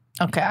 space?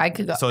 Okay, I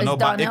could go. So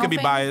it could be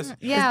biased.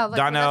 Yeah, like,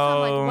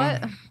 Donnell.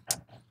 Like, what?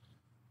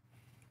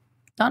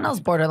 Donnell's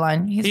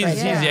borderline. He's right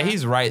there.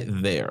 He's right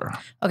there.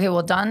 Okay,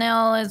 well,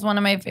 Donnell is one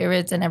of my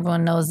favorites, and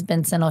everyone knows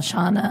Vincent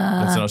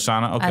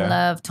Oshana. Okay. I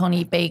love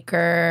Tony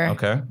Baker.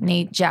 Okay.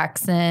 Nate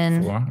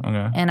Jackson. 4,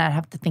 okay. And I'd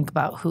have to think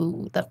about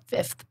who the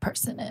 5th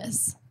person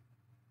is.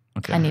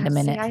 Okay. I need a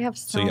minute. See, I have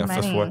so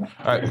many. 4. All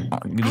right.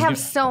 I have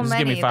so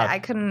many that I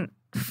couldn't.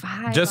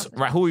 5. Just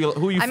right. Who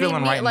are you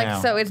feeling right like,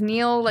 now? So is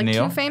Neil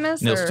Neil? too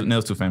famous?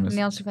 Neil's too famous.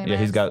 Neil's too famous. Yeah,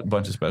 he's got a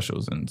bunch of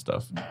specials and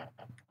stuff.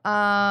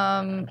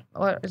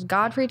 What is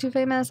Godfrey too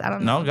famous? I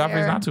don't know. No,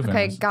 Godfrey's not too famous.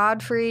 Okay,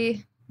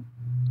 Godfrey,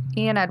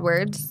 Ian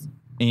Edwards.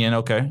 Ian,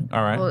 okay,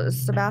 all right. Well,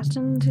 is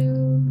Sebastian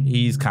too?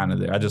 He's kind of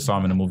there. I just saw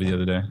him in the movie the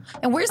other day.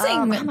 And we're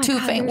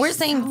saying we're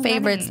saying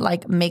favorites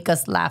like make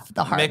us laugh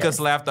the hardest. Make us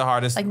laugh the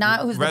hardest. Like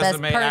not who's the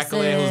best person.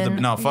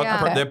 Accolade,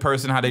 fuck their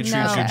person, how they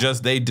treat you.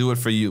 Just they do it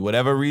for you.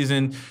 Whatever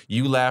reason,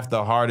 you laugh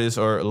the hardest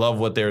or love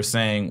what they're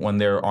saying when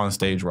they're on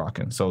stage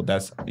rocking. So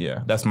that's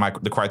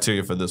the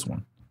criteria for this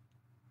one.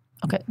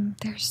 Okay.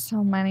 There's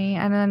so many.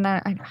 And then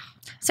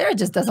Sarah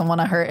just doesn't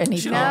want to hurt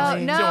anything.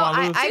 Whenever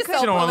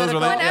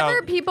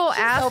people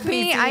ask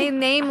me, I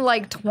name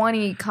like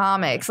 20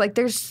 comics. Like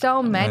there's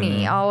so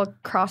many all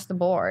across the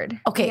board.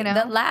 Okay, you know?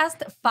 The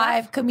last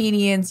 5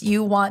 comedians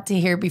you want to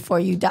hear before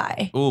you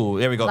die. Ooh,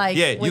 there we go. Like,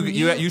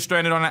 you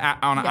stranded on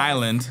an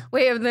island.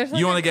 Wait, there's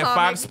you only get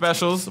 5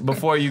 specials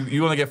before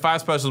you only get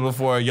 5 specials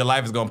before your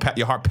life is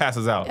your heart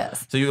passes out.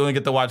 Yes. So you only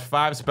get to watch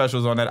 5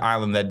 specials on that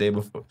island that day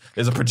before.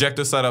 There's a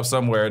projector set up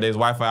somewhere. There's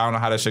Wi-Fi. I don't know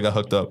how that shit got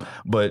hooked up,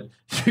 but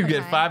you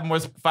get 5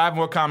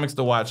 more comics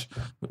to watch,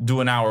 do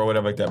an hour or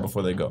whatever like that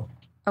before they go.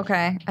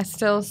 Okay, I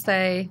still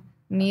say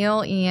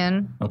Neil,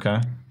 Ian. Okay.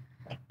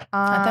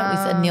 I thought we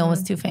said Neil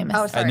was too famous.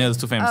 Oh, sorry. Neil was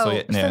too famous. Oh, so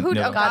yeah, who?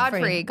 Neil.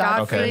 Godfrey,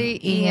 Okay.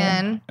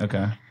 Ian.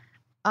 Okay.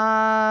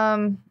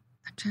 I'm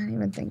trying to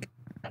even think.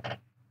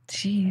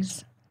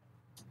 Jeez.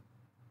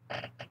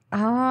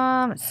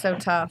 It's so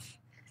tough.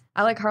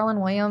 I like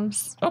Harlan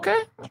Williams. Okay.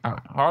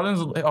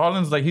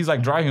 Harlan's like, he's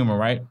like dry humor,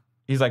 right?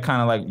 He's like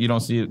kind of like, you don't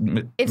see it.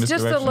 It's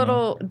just a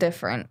little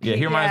different. Yeah,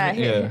 he reminds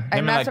me. Yeah,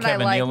 and that's what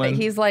Kevin I like.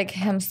 That he's like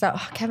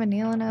himself. Oh, Kevin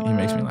Nealon, I love. He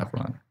makes me laugh a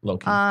lot. Low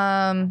key.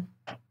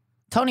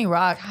 Tony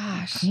Rock.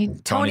 Gosh,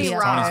 Tony's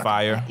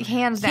fire.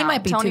 Hands down. He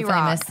might be Tony too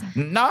Rock. famous.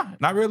 No,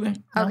 not really.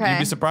 Okay. You'd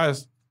be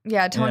surprised.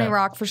 Yeah, Tony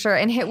Rock for sure.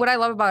 And what I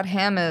love about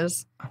him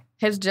is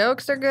his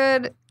jokes are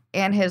good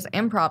and his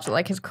improv,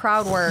 like his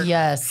crowd work.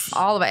 Yes.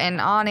 All of it,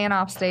 and on and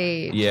off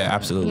stage. Yeah,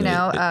 absolutely. You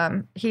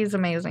know, he's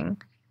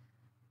amazing.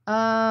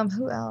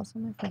 Who else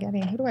am I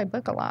forgetting? Who do I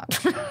book a lot?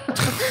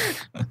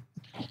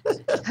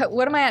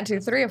 What am I at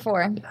to? 3 or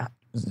 4?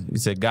 You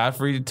said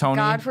Godfrey,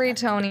 Tony.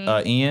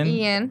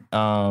 Ian.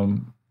 I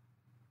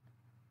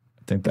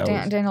think that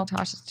was Daniel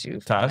Tosh is too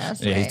Tosh.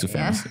 famous. Yeah, he's too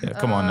famous. Yeah,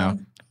 come on now.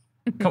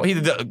 Come on, he's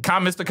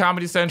Mr.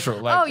 Comedy Central.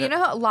 Like, you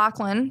know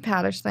Lachlan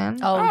Patterson.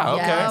 Oh, okay.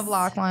 yes. I love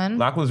Lachlan.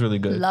 Lachlan's really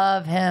good.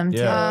 Love him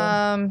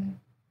too.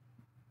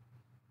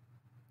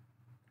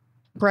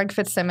 Greg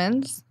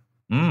Fitzsimmons.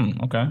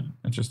 Okay.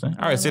 Interesting.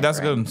 All right, see,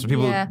 that's good. So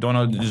people don't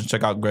know, just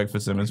check out Greg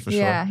Fitzsimmons for sure.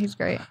 Yeah, he's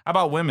great. How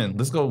about women?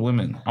 Let's go with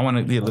women. I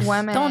want to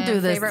women. Don't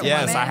do this.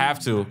 Yes, women. I have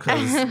to,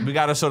 because we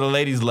got to show the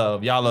ladies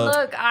love. Y'all love.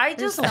 Look, I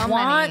just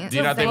want. Do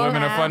you not think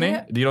women are funny?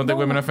 Do you don't think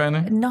women are funny?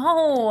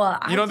 No.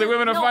 You don't think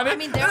women are funny? I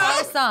mean, there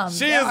are some.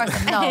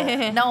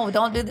 No,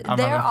 don't do that.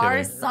 There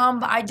are some,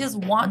 but I just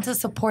want to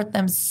support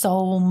them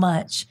so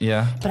much.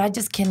 Yeah. But I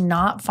just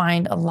cannot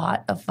find a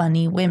lot of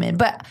funny women.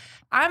 But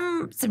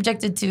I'm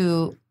subjected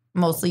to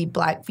mostly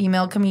Black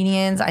female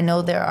comedians. I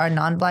know there are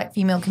non-Black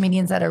female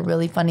comedians that are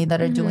really funny that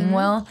are doing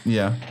well.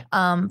 Yeah.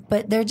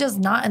 But they're just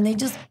not, and they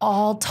just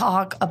all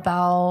talk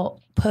about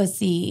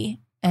pussy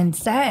and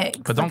sex.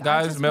 But don't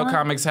male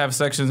comics have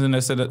sections in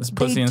there that it's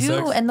pussy and sex? They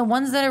do, and the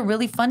ones that are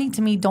really funny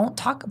to me don't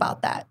talk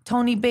about that.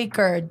 Tony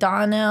Baker,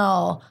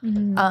 Donnell,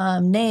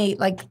 Nate,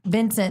 like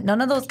Vincent,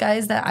 none of those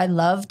guys that I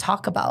love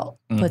talk about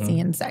pussy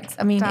and sex.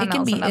 I mean, Donnell's it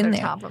can be in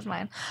there. top of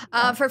mine.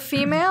 For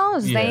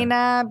female,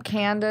 Zainab,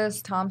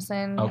 Candace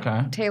Thompson,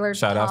 Taylor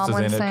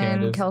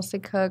Tomlinson, Kelsey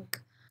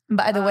Cook.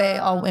 By the way,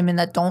 all women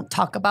that don't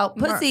talk about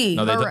pussy.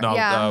 No, they don't.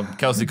 No,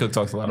 Kelsey Cook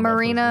talks a lot about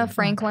Marina pussy.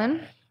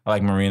 Franklin. I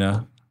like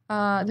Marina.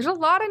 There's a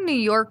lot of New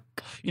York.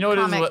 You know what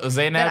it is?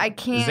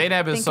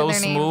 Zainab is so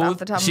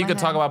smooth. She could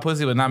talk about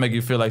pussy, but not make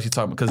you feel like she's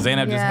talking, because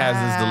Zainab just has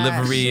this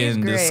delivery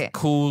and this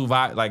cool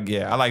vibe. Like,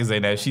 I like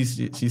Zainab. She's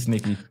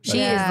sneaky. She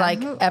is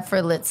like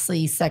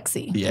effortlessly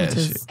sexy, which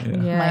is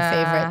my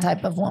favorite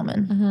type of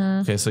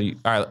woman. Okay, so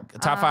all right,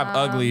 top 5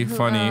 ugly,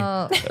 funny.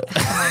 Oh my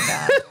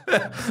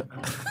god.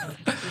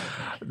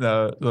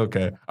 No,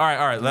 okay. All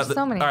right.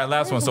 So many. All right,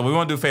 last one. So we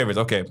want to do favorites.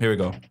 Okay, here we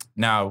go.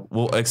 Now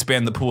we'll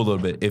expand the pool a little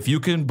bit. If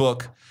you can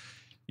book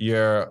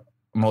your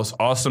most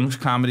awesome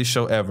comedy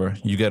show ever,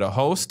 you get a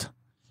host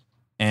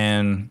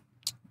and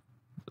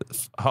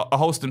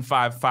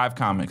 5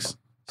 comics.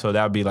 So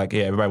that would be like,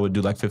 everybody would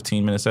do like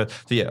 15 minutes. So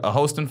a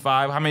host and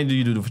 5. How many do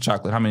you do for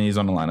chocolate? How many is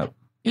on the lineup?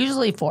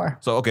 Usually 4.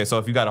 So so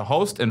if you got a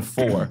host and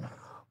 4,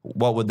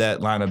 what would that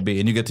lineup be?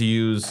 And you get to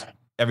use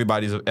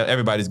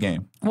everybody's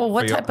game. Well,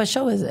 what type of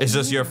show is it? It's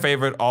just your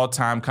favorite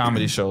all-time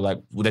comedy show, like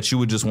that you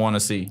would just want to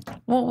see.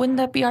 Well, wouldn't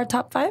that be our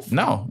top 5?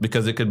 No,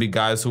 because it could be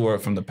guys who are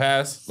from the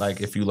past.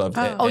 Like if you love,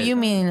 you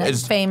mean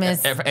it's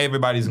famous?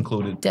 Everybody's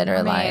included. Dead or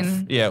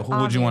alive? Yeah, who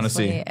would you want to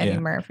see? Eddie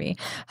Murphy.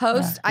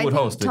 Host. I think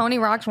host Tony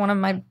Rock's one of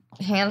my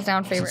hands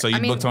down favorites. So you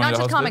book Tony not to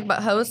just host comic,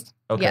 but host.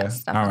 Okay.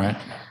 Yes, definitely. All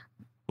right.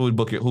 Who would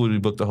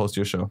book to host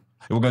your show?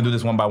 We're gonna do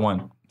this one by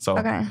one. So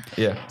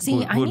yeah.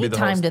 See, I need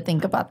time to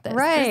think about this.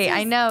 Right,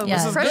 I know. Yeah.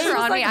 This is pressure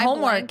on me.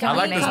 Homework. I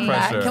like this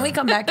pressure. Can we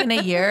come back in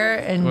a year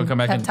and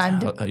have time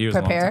to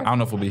prepare? I don't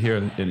know if we'll be here.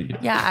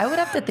 Yeah, I would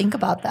have to think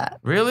about that.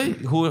 Really?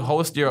 Who would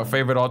host your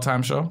favorite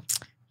all-time show?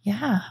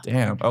 Yeah.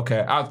 Damn. Okay.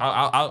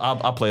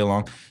 I'll play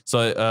along.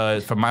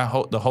 So for my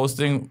the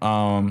hosting,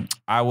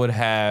 I would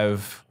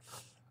have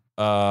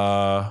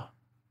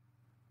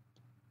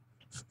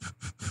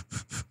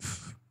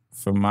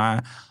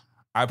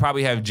I'd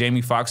probably have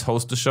Jamie Foxx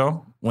host the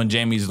show when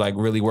Jamie's like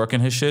really working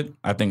his shit.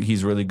 I think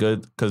he's really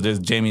good because there's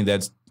Jamie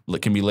that's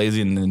can be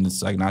lazy and then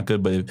it's like not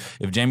good. But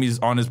if Jamie's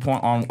on his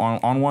point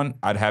on one,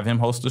 I'd have him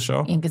host the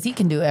show. Because he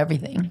can do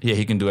everything. Yeah,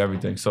 he can do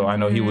everything. So I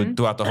know he would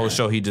throughout the whole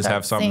show. He'd just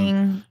have something.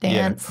 Sing,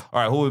 dance. Yeah.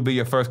 All right, who would be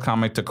your first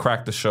comic to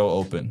crack the show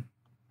open?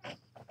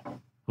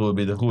 Who would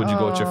you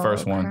go with your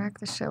first one? Crack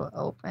the show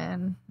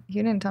open.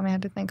 You didn't tell me I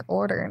had to think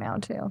order now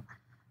too.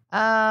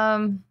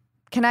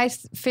 Can I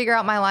figure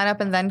out my lineup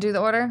and then do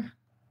the order?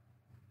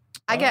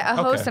 I get a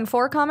host and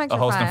 4 comics. A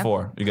host and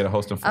 4. You get a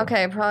host and 4.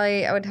 Okay,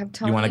 probably I would have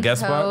Tony. You want a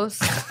guest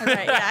host. spot?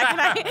 Okay,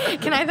 yeah.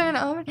 Can I throw it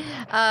over?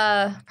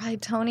 Probably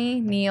Tony,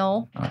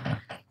 Neil. Okay.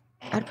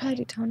 I'd probably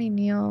do Tony,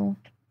 Neil.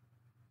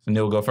 So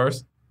Neil will go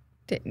first?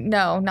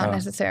 No, not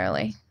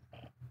necessarily.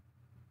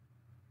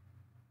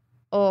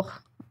 For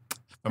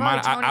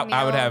mine,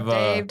 I would have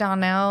Dave,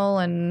 Donnell,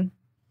 and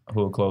who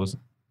will close?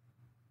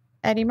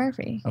 Eddie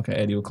Murphy. Okay,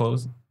 Eddie will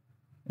close.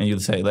 And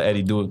you'd say, let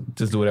Eddie do it.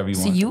 Just do whatever you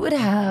want. So you would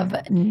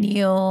have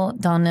Neil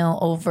Donnell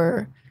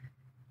over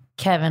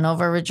Kevin,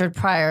 over Richard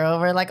Pryor,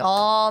 over like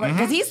all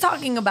because he's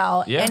talking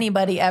about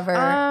anybody ever.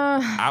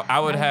 I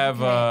would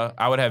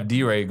have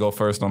D-Ray go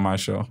first on my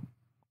show.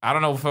 I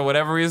don't know, for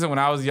whatever reason, when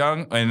I was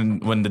young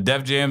and when the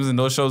Def Jams and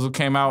those shows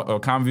came out or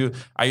Comview,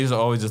 I used to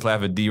always just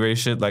laugh at D-Ray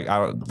shit. Like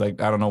I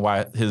don't know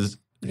why his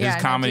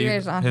comedy,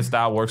 his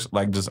style works.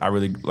 Like I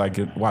really like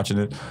it watching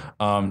it.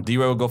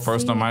 D-Ray will go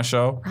first on my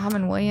show.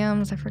 Robin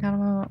Williams, I forgot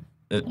about.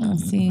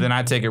 Then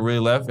I take it really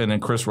left, and then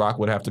Chris Rock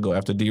would have to go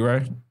after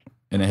D-Ray,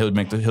 and then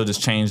he'll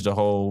just change the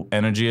whole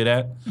energy of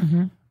that.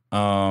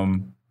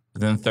 Mm-hmm.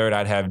 Then third,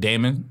 I'd have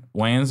Damon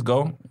Wayans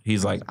go.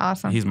 He's like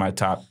awesome. He's my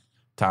top.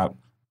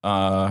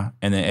 And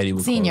then Eddie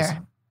would Senior. Close.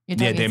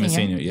 Yeah, Damon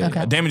Senior. Yeah,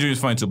 okay. Damon Jr. is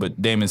funny too, but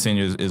Damon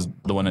Senior is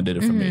the one that did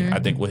it for me. I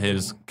think with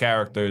his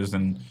characters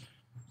and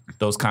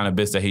those kind of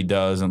bits that he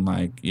does, and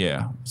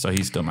so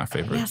he's still my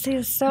favorite. Yeah, see,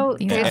 it's so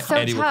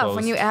tough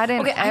when you add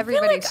in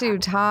everybody too.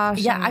 Tosh.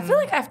 Yeah, I feel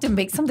like I have to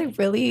make something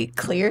really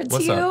clear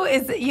to you. Up?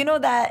 Is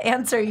that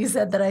answer you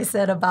said that I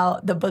said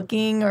about the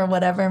booking or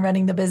whatever and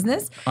running the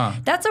business?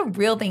 That's a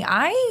real thing.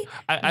 I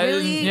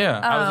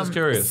was just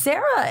curious.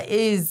 Sarah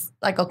is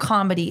like a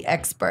comedy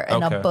expert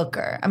and a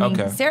booker. I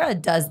mean, Sarah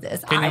does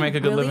this. Can you make a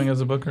good living as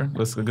a booker?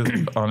 Let's go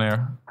on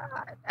air.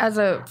 As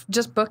a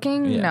just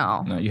booking?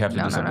 Yeah. No, you have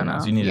to do something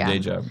else. You need a day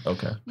job.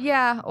 Okay.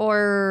 Yeah,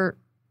 or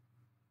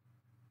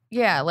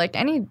like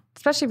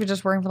especially if you're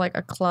just working for like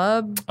a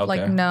club. Okay.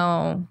 Like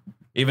no.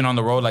 Even on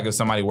the road, like if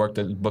somebody worked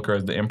at Booker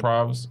as the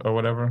Improvs or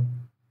whatever,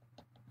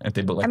 if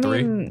they book like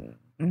 3.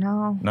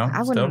 No,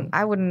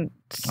 I wouldn't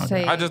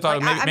say. I just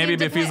thought maybe it'd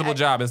be a feasible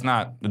job. It's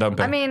not. It doesn't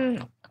pay. I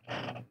mean,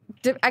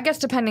 I guess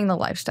depending the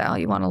lifestyle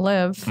you want to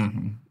live.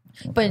 Mm-hmm.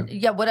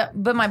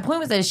 But my point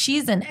was that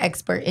she's an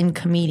expert in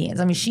comedians.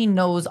 I mean, she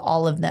knows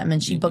all of them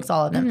and she books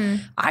all of them.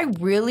 Mm-hmm. I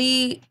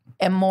really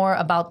am more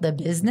about the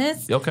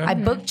business. Okay. I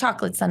book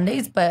Chocolate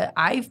Sundays, but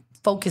I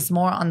focus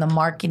more on the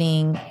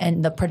marketing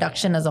and the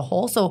production as a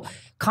whole. So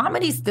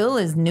comedy still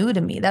is new to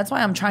me. That's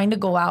why I'm trying to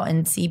go out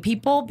and see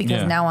people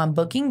because now I'm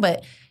booking,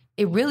 but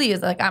it really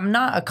is like I'm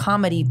not a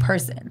comedy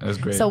person. That's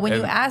great. So when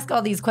you ask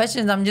all these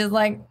questions, I'm just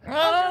like,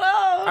 I don't know.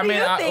 What do you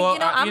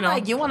think? I'm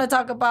like, you want to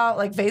talk about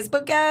like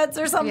Facebook ads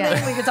or something?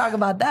 Yeah. We could talk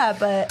about that,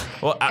 but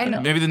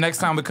maybe the next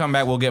time we come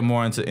back, we'll get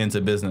more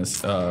into business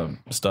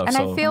stuff. And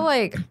I feel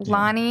like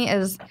Lani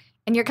is,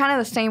 and you're kind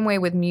of the same way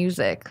with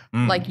music.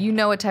 Like you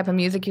know what type of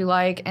music you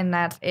like, and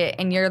that's it.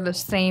 And you're the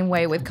same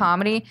way with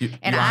comedy,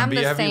 and I'm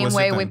the same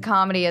way with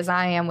comedy as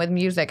I am with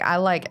music. I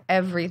like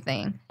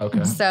everything.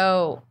 Okay.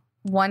 So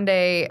one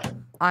day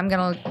I'm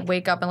going to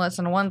wake up and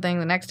listen to one thing.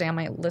 The next day I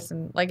might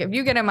listen. Like if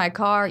you get in my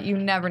car, you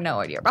never know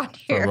what you're about to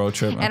hear. A road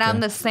trip. Okay. And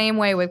I'm the same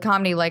way with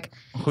comedy. Like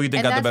who you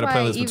think got the better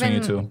playlist between you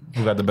two?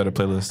 Who got the better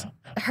playlist?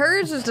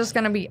 Hers is just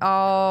going to be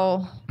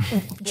all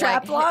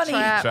Trap Lani.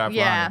 Trap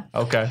yeah.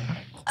 Lani. Okay.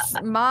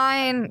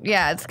 Mine,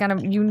 it's gonna.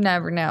 You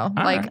never know.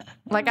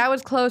 Like I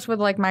was close with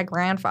like my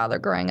grandfather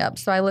growing up,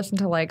 so I listened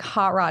to like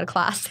hot rod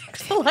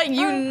classics. Like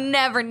you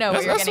never know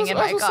what you're getting in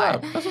my car.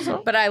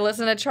 But I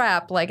listen to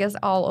trap. Like it's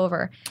all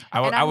over.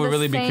 I would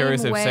really be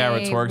curious if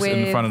Sarah twerks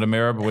in front of the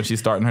mirror, but when she's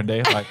starting her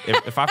day, like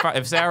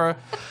if Sarah,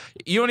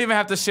 you don't even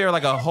have to share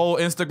like a whole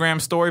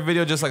Instagram story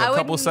video, just like a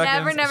couple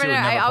seconds. Never.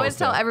 I always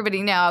tell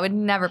everybody now. I would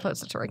never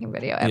post a twerking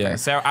video ever. Yeah,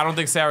 Sarah. I don't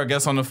think Sarah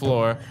gets on the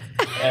floor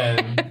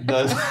and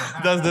does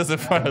this in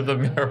front of the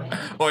mirror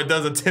or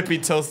does a tippy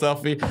toe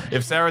selfie.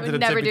 If Sarah did a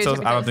tippy toe,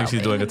 I don't think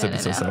she's doing a tippy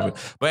toe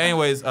selfie. But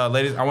anyways,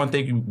 ladies, I want to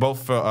thank you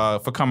both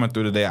for coming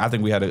through today. I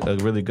think we had a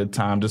really good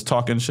time just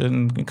talking shit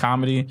and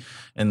comedy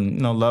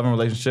and love and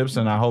relationships.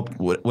 And I hope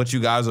what you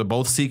guys are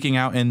both seeking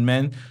out in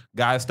men,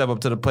 guys step up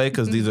to the plate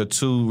because these are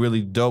two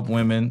really dope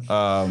women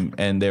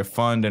and they're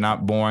fun. They're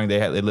not boring.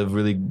 They live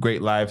really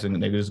great lives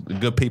and they're just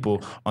good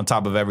people on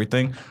top of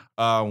everything.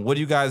 What do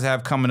you guys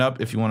have coming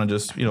up if you want to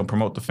just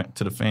promote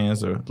to the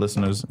fans or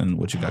listeners and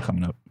what you got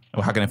coming up?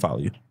 Or how can they follow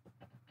you?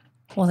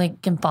 Well, they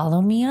can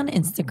follow me on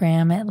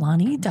Instagram at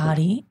Lani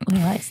Dottie, who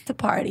likes to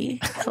party.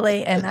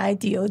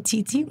 LaniDotty.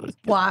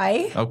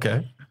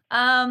 Okay.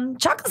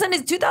 Chocolate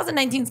Sundays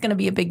 2019 is going to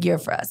be a big year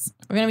for us.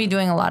 We're going to be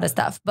doing a lot of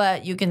stuff,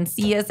 but you can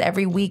see us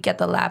every week at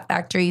the Laugh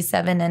Factory,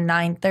 7 and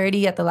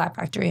 9:30 at the Laugh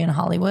Factory in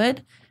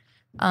Hollywood.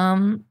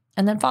 And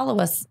then follow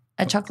us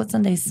at Chocolate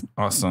Sundays.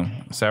 Awesome.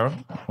 Sarah,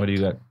 what do you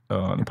got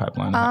on the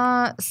pipeline?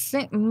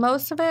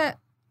 Most of it,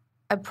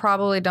 I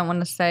probably don't want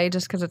to say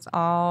just because it's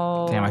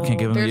all. Damn, I can't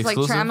give them the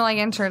exclusive. I'm like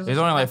interested. There's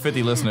only like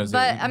 50 listeners.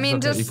 But I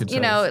mean, just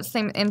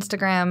same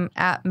Instagram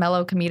at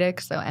Mello Comedic,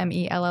 so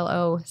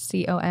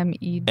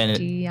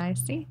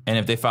MELLOCOMEDIC. And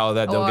if they follow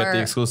that, they'll get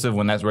the exclusive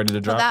when that's ready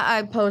to drop. That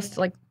I post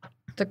like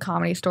the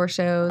Comedy Store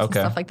shows and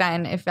stuff like that,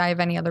 and if I have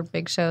any other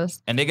big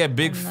shows. And they get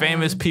big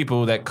famous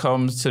people that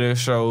comes to their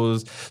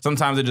shows.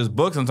 Sometimes they just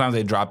book, sometimes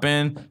they drop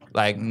in.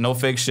 Like, no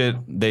fake shit.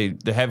 The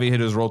heavy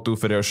hitters roll through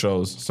for their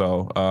shows.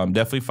 So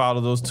definitely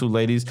follow those two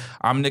ladies.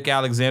 I'm Nick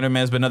Alexander,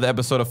 man. It's been another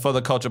episode of For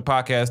the Culture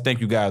Podcast. Thank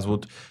you guys.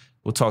 We'll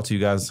talk to you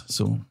guys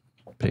soon.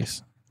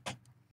 Peace.